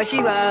getting what she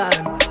wants.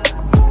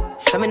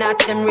 So me not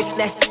them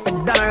richness, but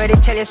don't already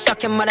tell you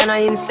suck your mother no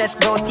incest.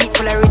 Don't eat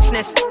full of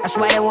richness, that's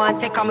why they want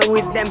to take on me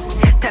wisdom.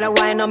 Tell her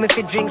why me if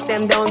it drinks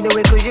them, don't do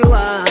it cause you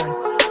want.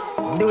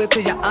 Do it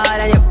cause you're all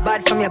and you're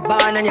bad from your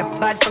barn and you're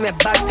bad from your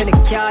back to the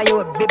car. You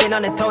were bibbing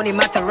on the Tony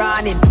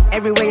Matarani.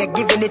 Everywhere you're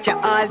giving it, you're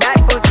all that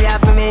pussy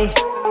out for me.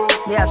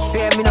 Yeah, I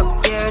swear me no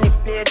care any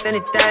place,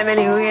 anytime,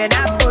 anywhere.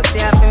 That pussy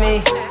out for me.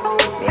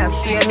 Yeah, I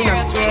swear me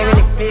no care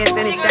any place,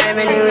 anytime,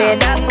 anywhere.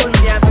 That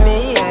pussy out for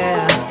me,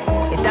 yeah.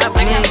 It's out for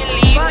me.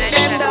 Fuck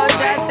them, don't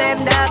trust them,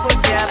 that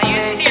pussy out for me. Are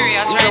you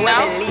serious right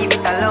now? Leave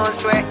it alone,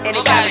 swear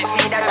anytime you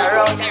see that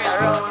around.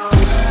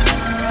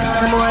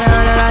 Some boy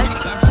on the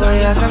line. So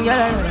you have some girl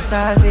that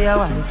style for your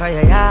wife for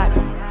your yard.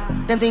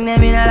 Them think they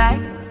mean a lie.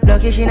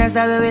 Lucky she not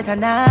stab me with a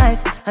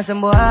knife. And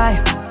some boy,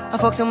 I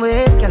fuck some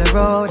ways, girl a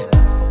road.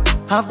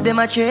 Half them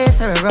a chase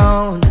her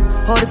around.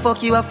 How the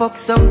fuck you a fuck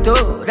some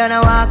toad? And I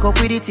walk up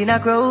with it in a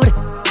crowd.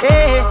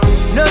 Hey,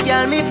 no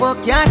girl me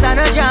fuck, can't stand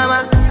no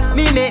drama.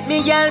 Me make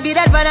me girl be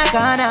that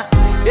banana.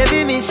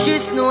 Baby miss, she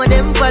know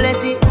them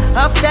policy.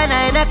 After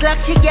 9 o'clock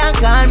she can't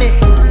call me.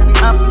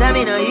 After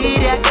me no hear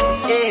that,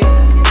 yeah.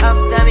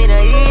 After me no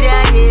hear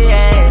that,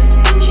 yeah.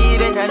 She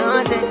better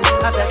know say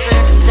after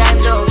certain time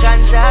don't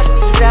contact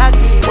me, talk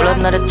me. Pull up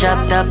not a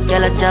chop top,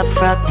 girl a chop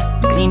frog.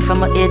 Clean from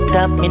my head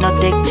top, me no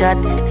take chat.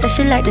 Say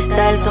she like the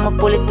style, so I'ma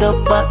pull it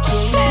up back.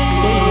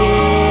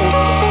 Yeah.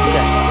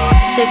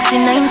 Sexy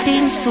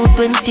 19, so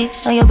 20,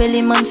 and your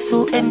belly man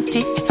so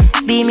empty.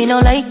 Be me no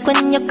like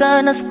when you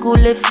gone to school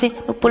left it.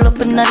 No pull up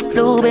in that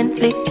blue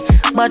Bentley.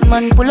 Bad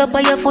man pull up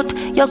on your foot,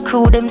 your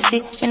crew them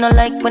see. Me no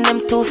like when them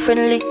too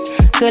friendly.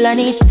 Girl I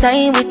need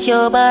time with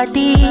your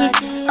body.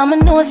 I'ma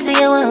know say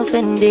you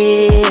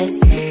offended.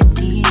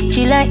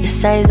 She like the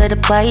size of the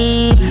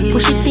pipe.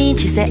 Push it in,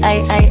 she say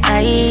I.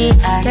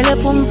 Tell her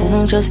boom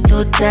boom just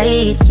too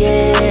tight,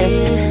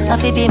 yeah. I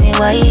feel be me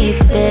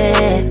wife,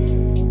 yeah.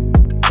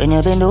 When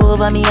you bend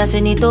over me, I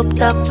send it up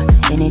top.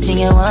 Anything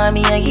you want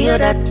me, I give you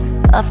that.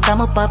 After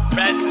my pop,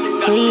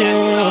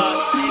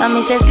 yeah. And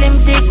me say slim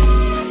thick.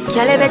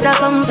 Girl, you better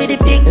come for the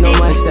picnic. You know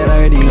my style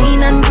already, you know.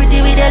 Clean and pretty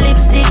with your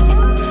lipstick.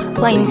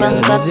 Wine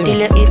bang back till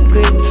your hip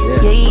grip.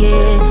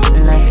 Yeah.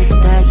 Like the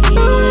stars.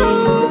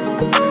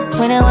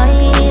 When I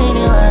wine,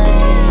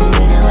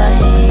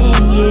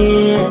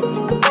 yeah.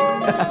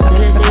 Tell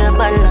you say a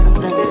balance.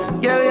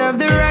 Girl, you have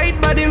the right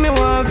body, me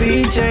want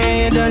feature.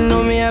 You don't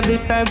know me have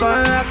this type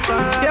of luck.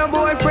 Your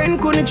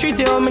boyfriend couldn't treat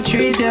you how me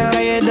treat you. Cause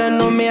you don't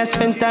know me I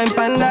spend time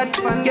on that.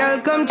 Girl,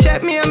 come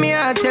check me on me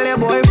heart. Tell your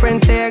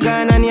boyfriend say you're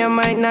gone and you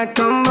might not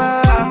come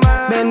back.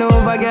 Bend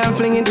over, girl,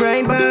 fling it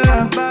right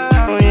back.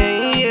 Oh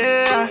yeah,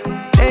 yeah.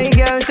 Hey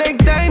girl, take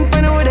time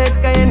for know that.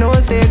 Cause you know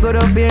say good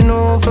up, you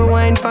know for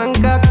wine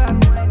Bangkok.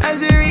 As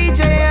you reach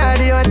your yard,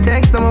 you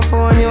text on my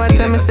phone. You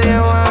tell me say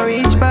you want to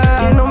reach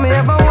back. You know me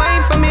have a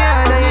wine for me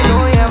heart. And you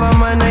know you have a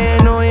man.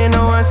 And you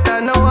know I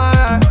start no war.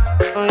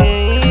 Oh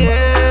yeah,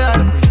 yeah.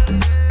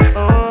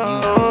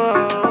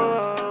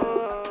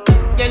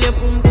 Girl, your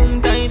boom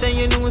boom tight and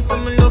you know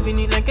some loving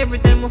it. Like every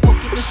time I fuck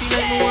it, I see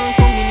like no one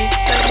come in it.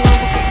 Like no one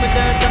fuck my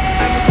daughter,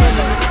 I'm a son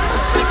of it.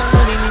 Just like I'm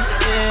running it,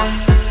 yeah.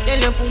 Girl,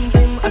 your boom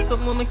boom, I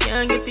suck mama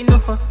can't get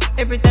enough of.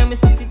 Every time I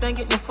sit it, I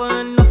get no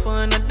fun, no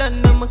fun. I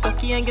done know my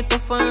cocky and get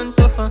tougher and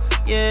tougher,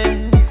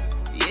 yeah,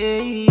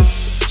 yeah.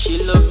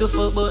 She love the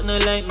fuck but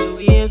not like me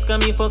ways. Cause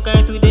me fuck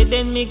her today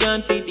then me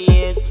gone for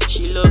days.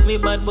 She love me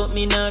bad but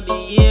me not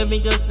behave. Me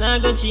just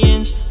not go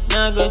change,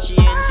 not go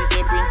change. She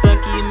say Prince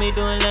Aki me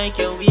don't like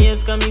your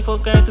ways. Cause me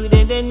fuck her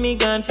today then me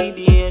gone for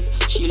days.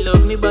 She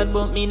love me bad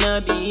but me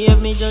not behave.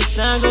 Me just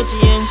not go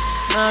change,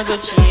 not go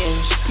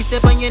change. Kiss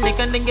up on your neck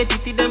and then get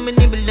it then me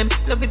nibble them.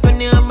 Love it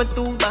when you have my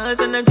two bars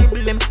and I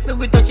dribble them. Me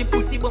we touch your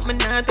pussy but me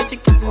not touch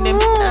your kitten them.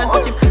 Not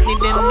touch your pitney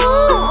them,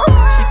 no.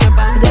 She feel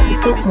bad and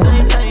so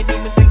beside side.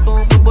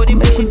 Body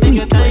push it in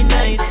your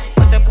tight.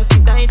 But the pussy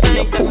tight,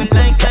 that me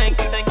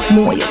like.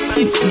 More you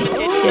teach me,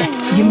 yeah.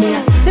 Give me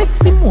a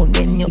sexy mood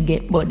when you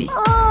get body.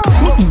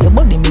 Me give your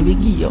body, me we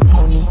give you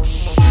money.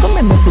 Come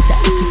and me put a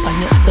icky on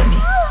your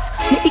tummy.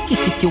 Me icky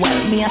kitty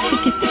while me a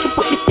sticky.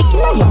 Put the sticky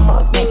in your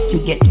mouth, make you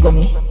get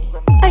gummy.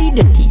 I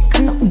the teeth,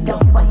 cannot do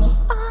funny.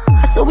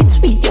 So it's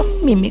sweet, yo,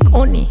 me make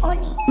honey.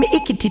 Me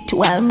icky titty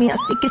while me a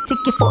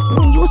sticky force.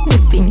 Me use me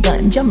finger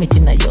and jam it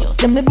in a yo.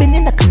 Then me bend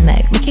in like a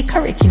knife, make it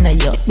correct in a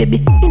yo. Baby,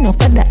 enough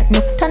for that,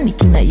 enough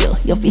tonic in a yo.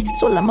 Your feet,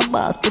 soul on my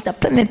bars, put a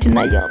planet in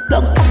a yo.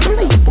 Plug back in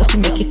a yo, pussy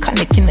make it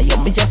connect in a yo.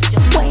 Me just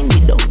wind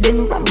it out,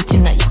 then ram it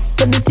in a yo.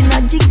 Turn it in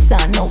a jigsaw,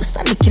 now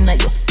sonic in a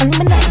yo. And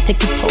me now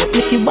take it out,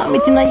 make it warm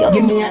it in a yo.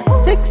 Give me a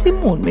sexy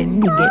mood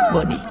when you get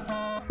body.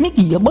 Me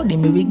give your body,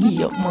 me we give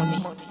you money.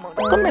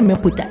 Come let me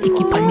put a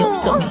icky on your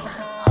tummy.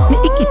 Me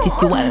icky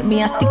titty while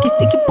me a sticky.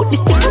 Put the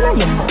stick in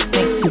your mouth,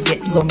 make you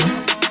get gummy.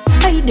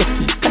 I the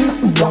teeth, cannot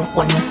wrong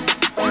funny.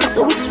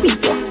 So it's sweet,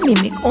 yo, me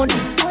make honey.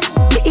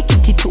 Me icky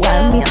titty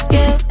while me a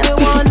sticky. You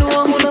wanna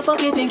know who the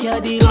fuck you think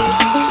you're dealing?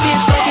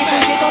 Steve Jackie,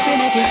 push it up and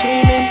make you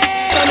screaming.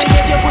 Tryna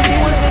get your pussy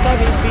once, make her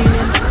real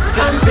feelings.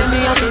 And send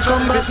me up and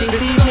come back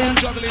this evening.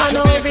 I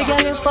know every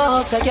girl in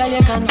fucks, a girl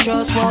you can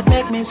trust. What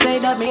make me say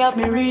that me have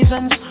me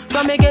reasons.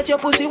 From me get your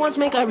pussy once,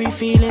 make her real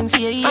feelings.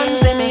 And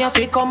send me up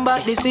and come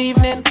back this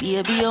evening.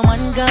 Baby, your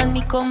man gone,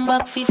 me come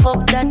back, fi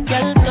fuck that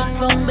girl. Turn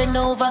round, bend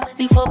over,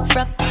 lift up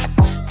frack.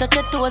 Touch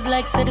your toes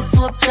like say the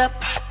soap trap.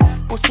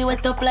 Pussy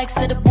wet up like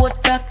say the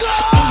boat crack.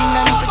 She clean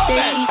and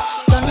pretty.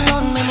 Turn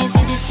round, me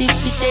see this deep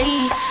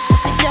day.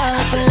 Pussy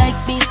drop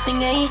like bee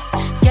sting, eh?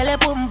 Girl, your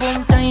boom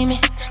boom timey.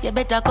 You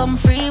better come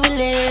free with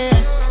it.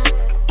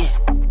 Yeah,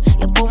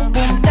 your boom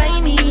boom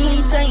timey.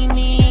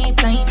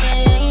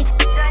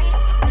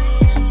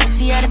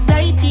 Pussy are the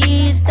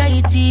tighties.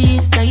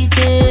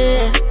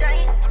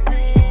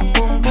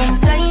 Boom boom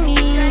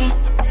timey.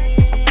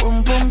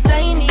 Boom boom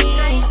timey.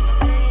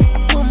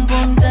 Boom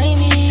boom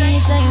timey.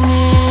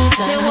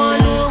 They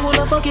wanna know who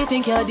the fuck you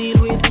think you deal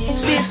with.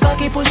 Stiff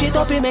cocky, push it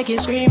up and make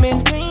it screaming.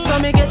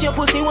 From me get your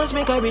pussy once,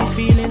 make her real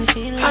feelings.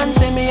 And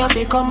send me off,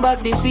 come back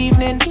this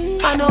evening.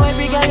 I know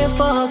every girl you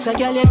fucks, a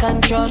girl you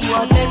can trust.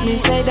 What make me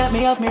say that me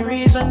have me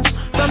reasons.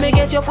 From me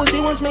get your pussy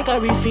once, make her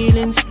real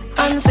feelings.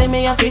 And send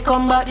me off,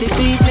 come back this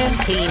evening.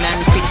 Clean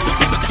and pretty,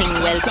 thing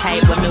well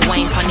tight when me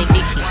wine on the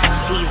dicky.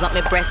 Squeeze up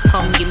my breast,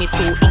 come give me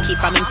two icky.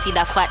 From him see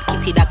that fat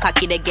kitty, that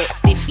cocky they get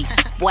stiffy.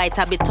 Boy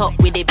tab it up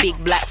with a big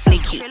black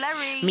flicky.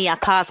 Me a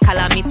cause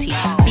calamity.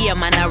 Be a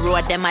man a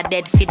road, them a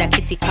dead feed a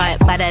kitty car.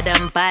 Badder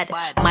than bad,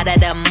 madder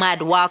than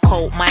mad. Walk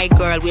out my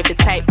girl with the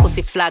tight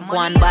pussy flag, go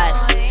on bad.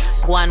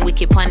 Go on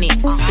wiki pon it.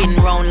 Spin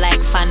round like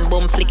fan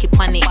boom flicky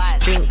pon it.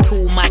 Drink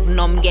 2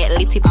 magnum, get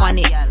litty pon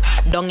it.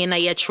 Dung in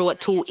your throat,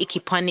 2 icky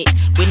pon it.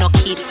 We no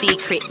keep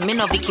secret, me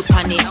no vicky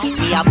pon it.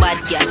 Me a bad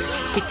girl,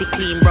 pretty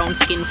clean brown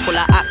skin full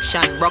of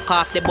action. Rock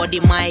off the body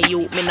my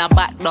youth, me no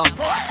back down.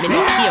 Me no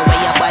care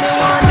where you bad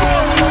from.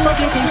 Fuck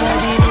you think you're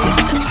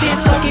dealing.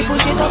 Stiff cocky,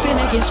 push it up and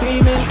make it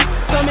screaming.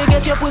 From me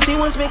get your pussy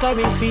once, make her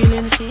real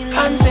feelings.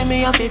 And send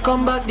me off,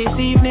 come back this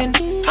evening.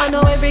 I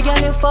know every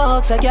girl in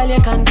fucks, a girl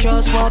you can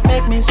trust. What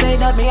make me say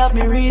that me have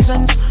me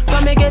reasons.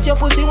 From me get your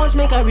pussy once,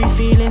 make her real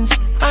feelings.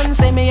 And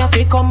send me off,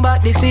 come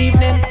back this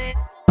evening.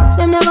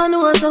 Them never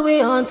know so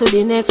we on to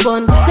the next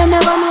one. Them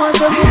never know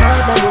so we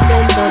hard than the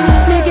tension.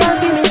 Me girl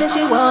give me say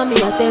she want me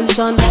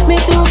attention. Me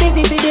too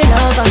busy for the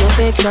love and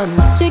affection.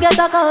 She get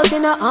a call, she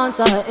not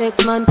answer her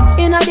ex-man.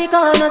 In a the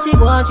corner she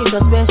go on, she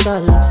so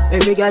special.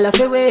 Every girl have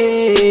a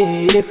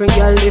way. Different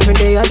girl, different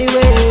day of the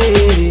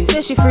way.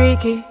 Say she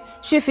freaky,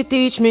 she fi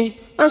teach me.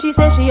 And she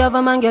say she have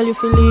a man, girl, you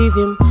fi leave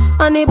him.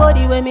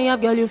 Anybody when me have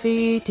girl you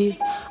fit it.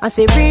 I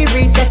say free,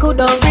 say cool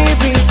down,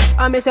 free.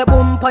 I me say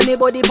boom, pon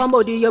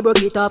body, you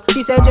broke it up.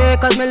 She say Jay,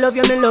 cause me love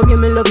you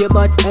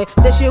bad. Hey,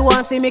 say she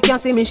want see me, can't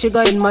see me, she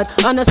going mad.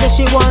 And I say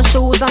she want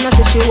shoes, and I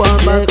say she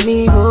want bag. Let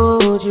me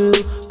hold you,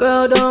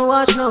 girl, don't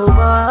watch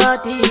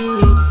nobody.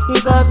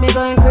 You got me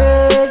going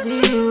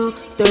crazy, you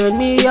turn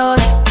me on,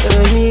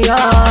 you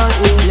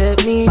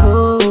let me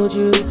hold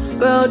you.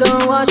 Girl,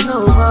 don't watch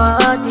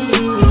nobody.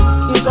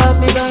 You got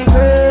me going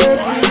crazy,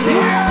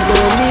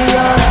 turn me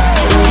on.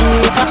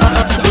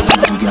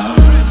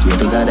 Swear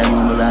to God, I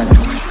know me right.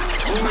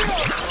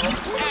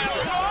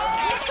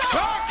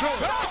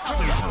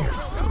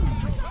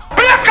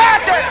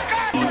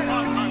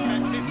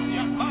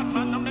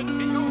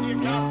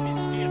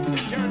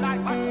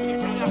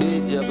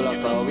 DJ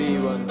Blacka, we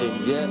run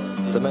things, yeah?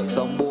 To make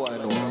some boy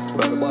know.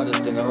 But the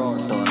baddest thing around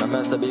town. I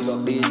must big up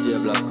DJ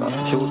Blacka.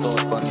 Shoot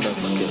out on them,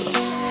 killer.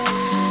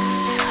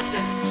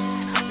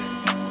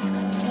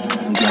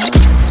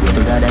 Swear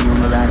to God, I know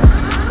me right.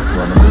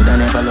 But me coulda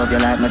never love you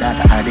like my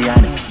daughter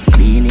Adriana.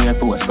 Clean Air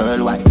Force,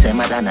 pearl white, say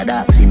Madonna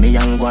dark. See me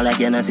young boy like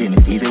you know see me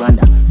Stevie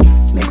Wonder.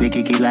 Make we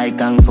kick it like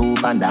Kung Fu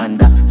Panda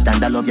under.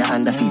 Stand I love your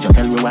under, see you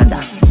tell Rwanda.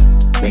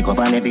 Make up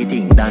on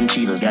everything, done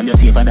chill. Girl, you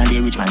safer than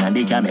the rich man and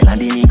the camel and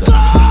the nigga.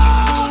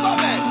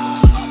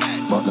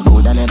 But me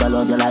coulda never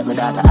love you like my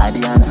daughter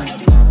Adriana.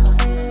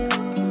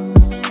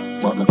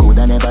 But me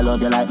coulda never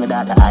love you like my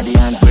daughter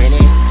Adriana.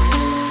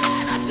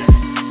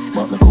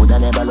 But me coulda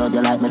never love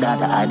you like my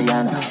daughter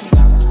Adriana.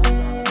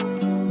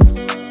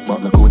 But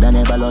me coulda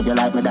never love you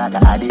like my daughter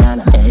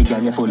Adriana. Hey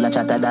girl, you full of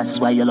chatter, that's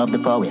why you love the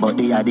poet. But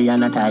the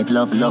Adriana type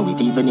love low it.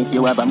 Even if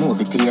you have a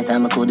movie theater,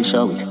 me coulda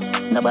show it.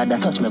 Nobody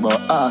touch me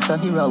but so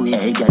heroic.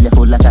 Hey girl, you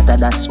full of chatter,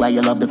 that's why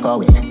you love the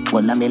poet.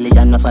 1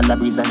 million no fall a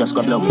breeze and just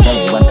go blow it.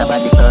 Hey, what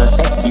about the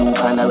perfect view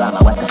panorama?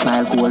 What a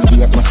smile, cold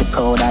gate, must be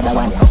proud of the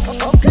one.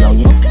 Young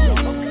it.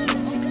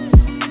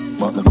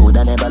 But me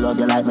coulda never love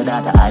you like my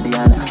daughter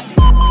Adriana.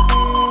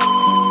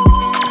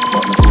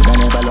 But me coulda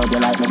never love you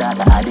like my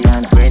daughter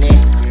Adriana.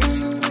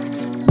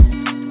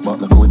 But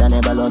me coulda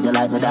never love you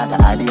like my daughter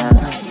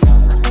Adriana.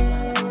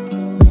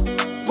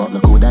 But me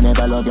coulda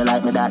never love you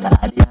like my daughter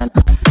Adriana.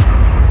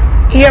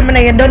 Yeah,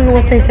 man, you don't know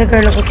say it's a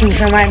girl of a king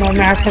right now.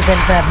 I represent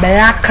for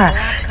Blacka.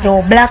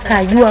 Yo,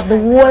 Blacka, you have the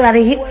whole of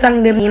the hit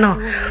song them, you know.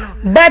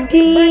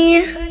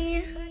 Buddy.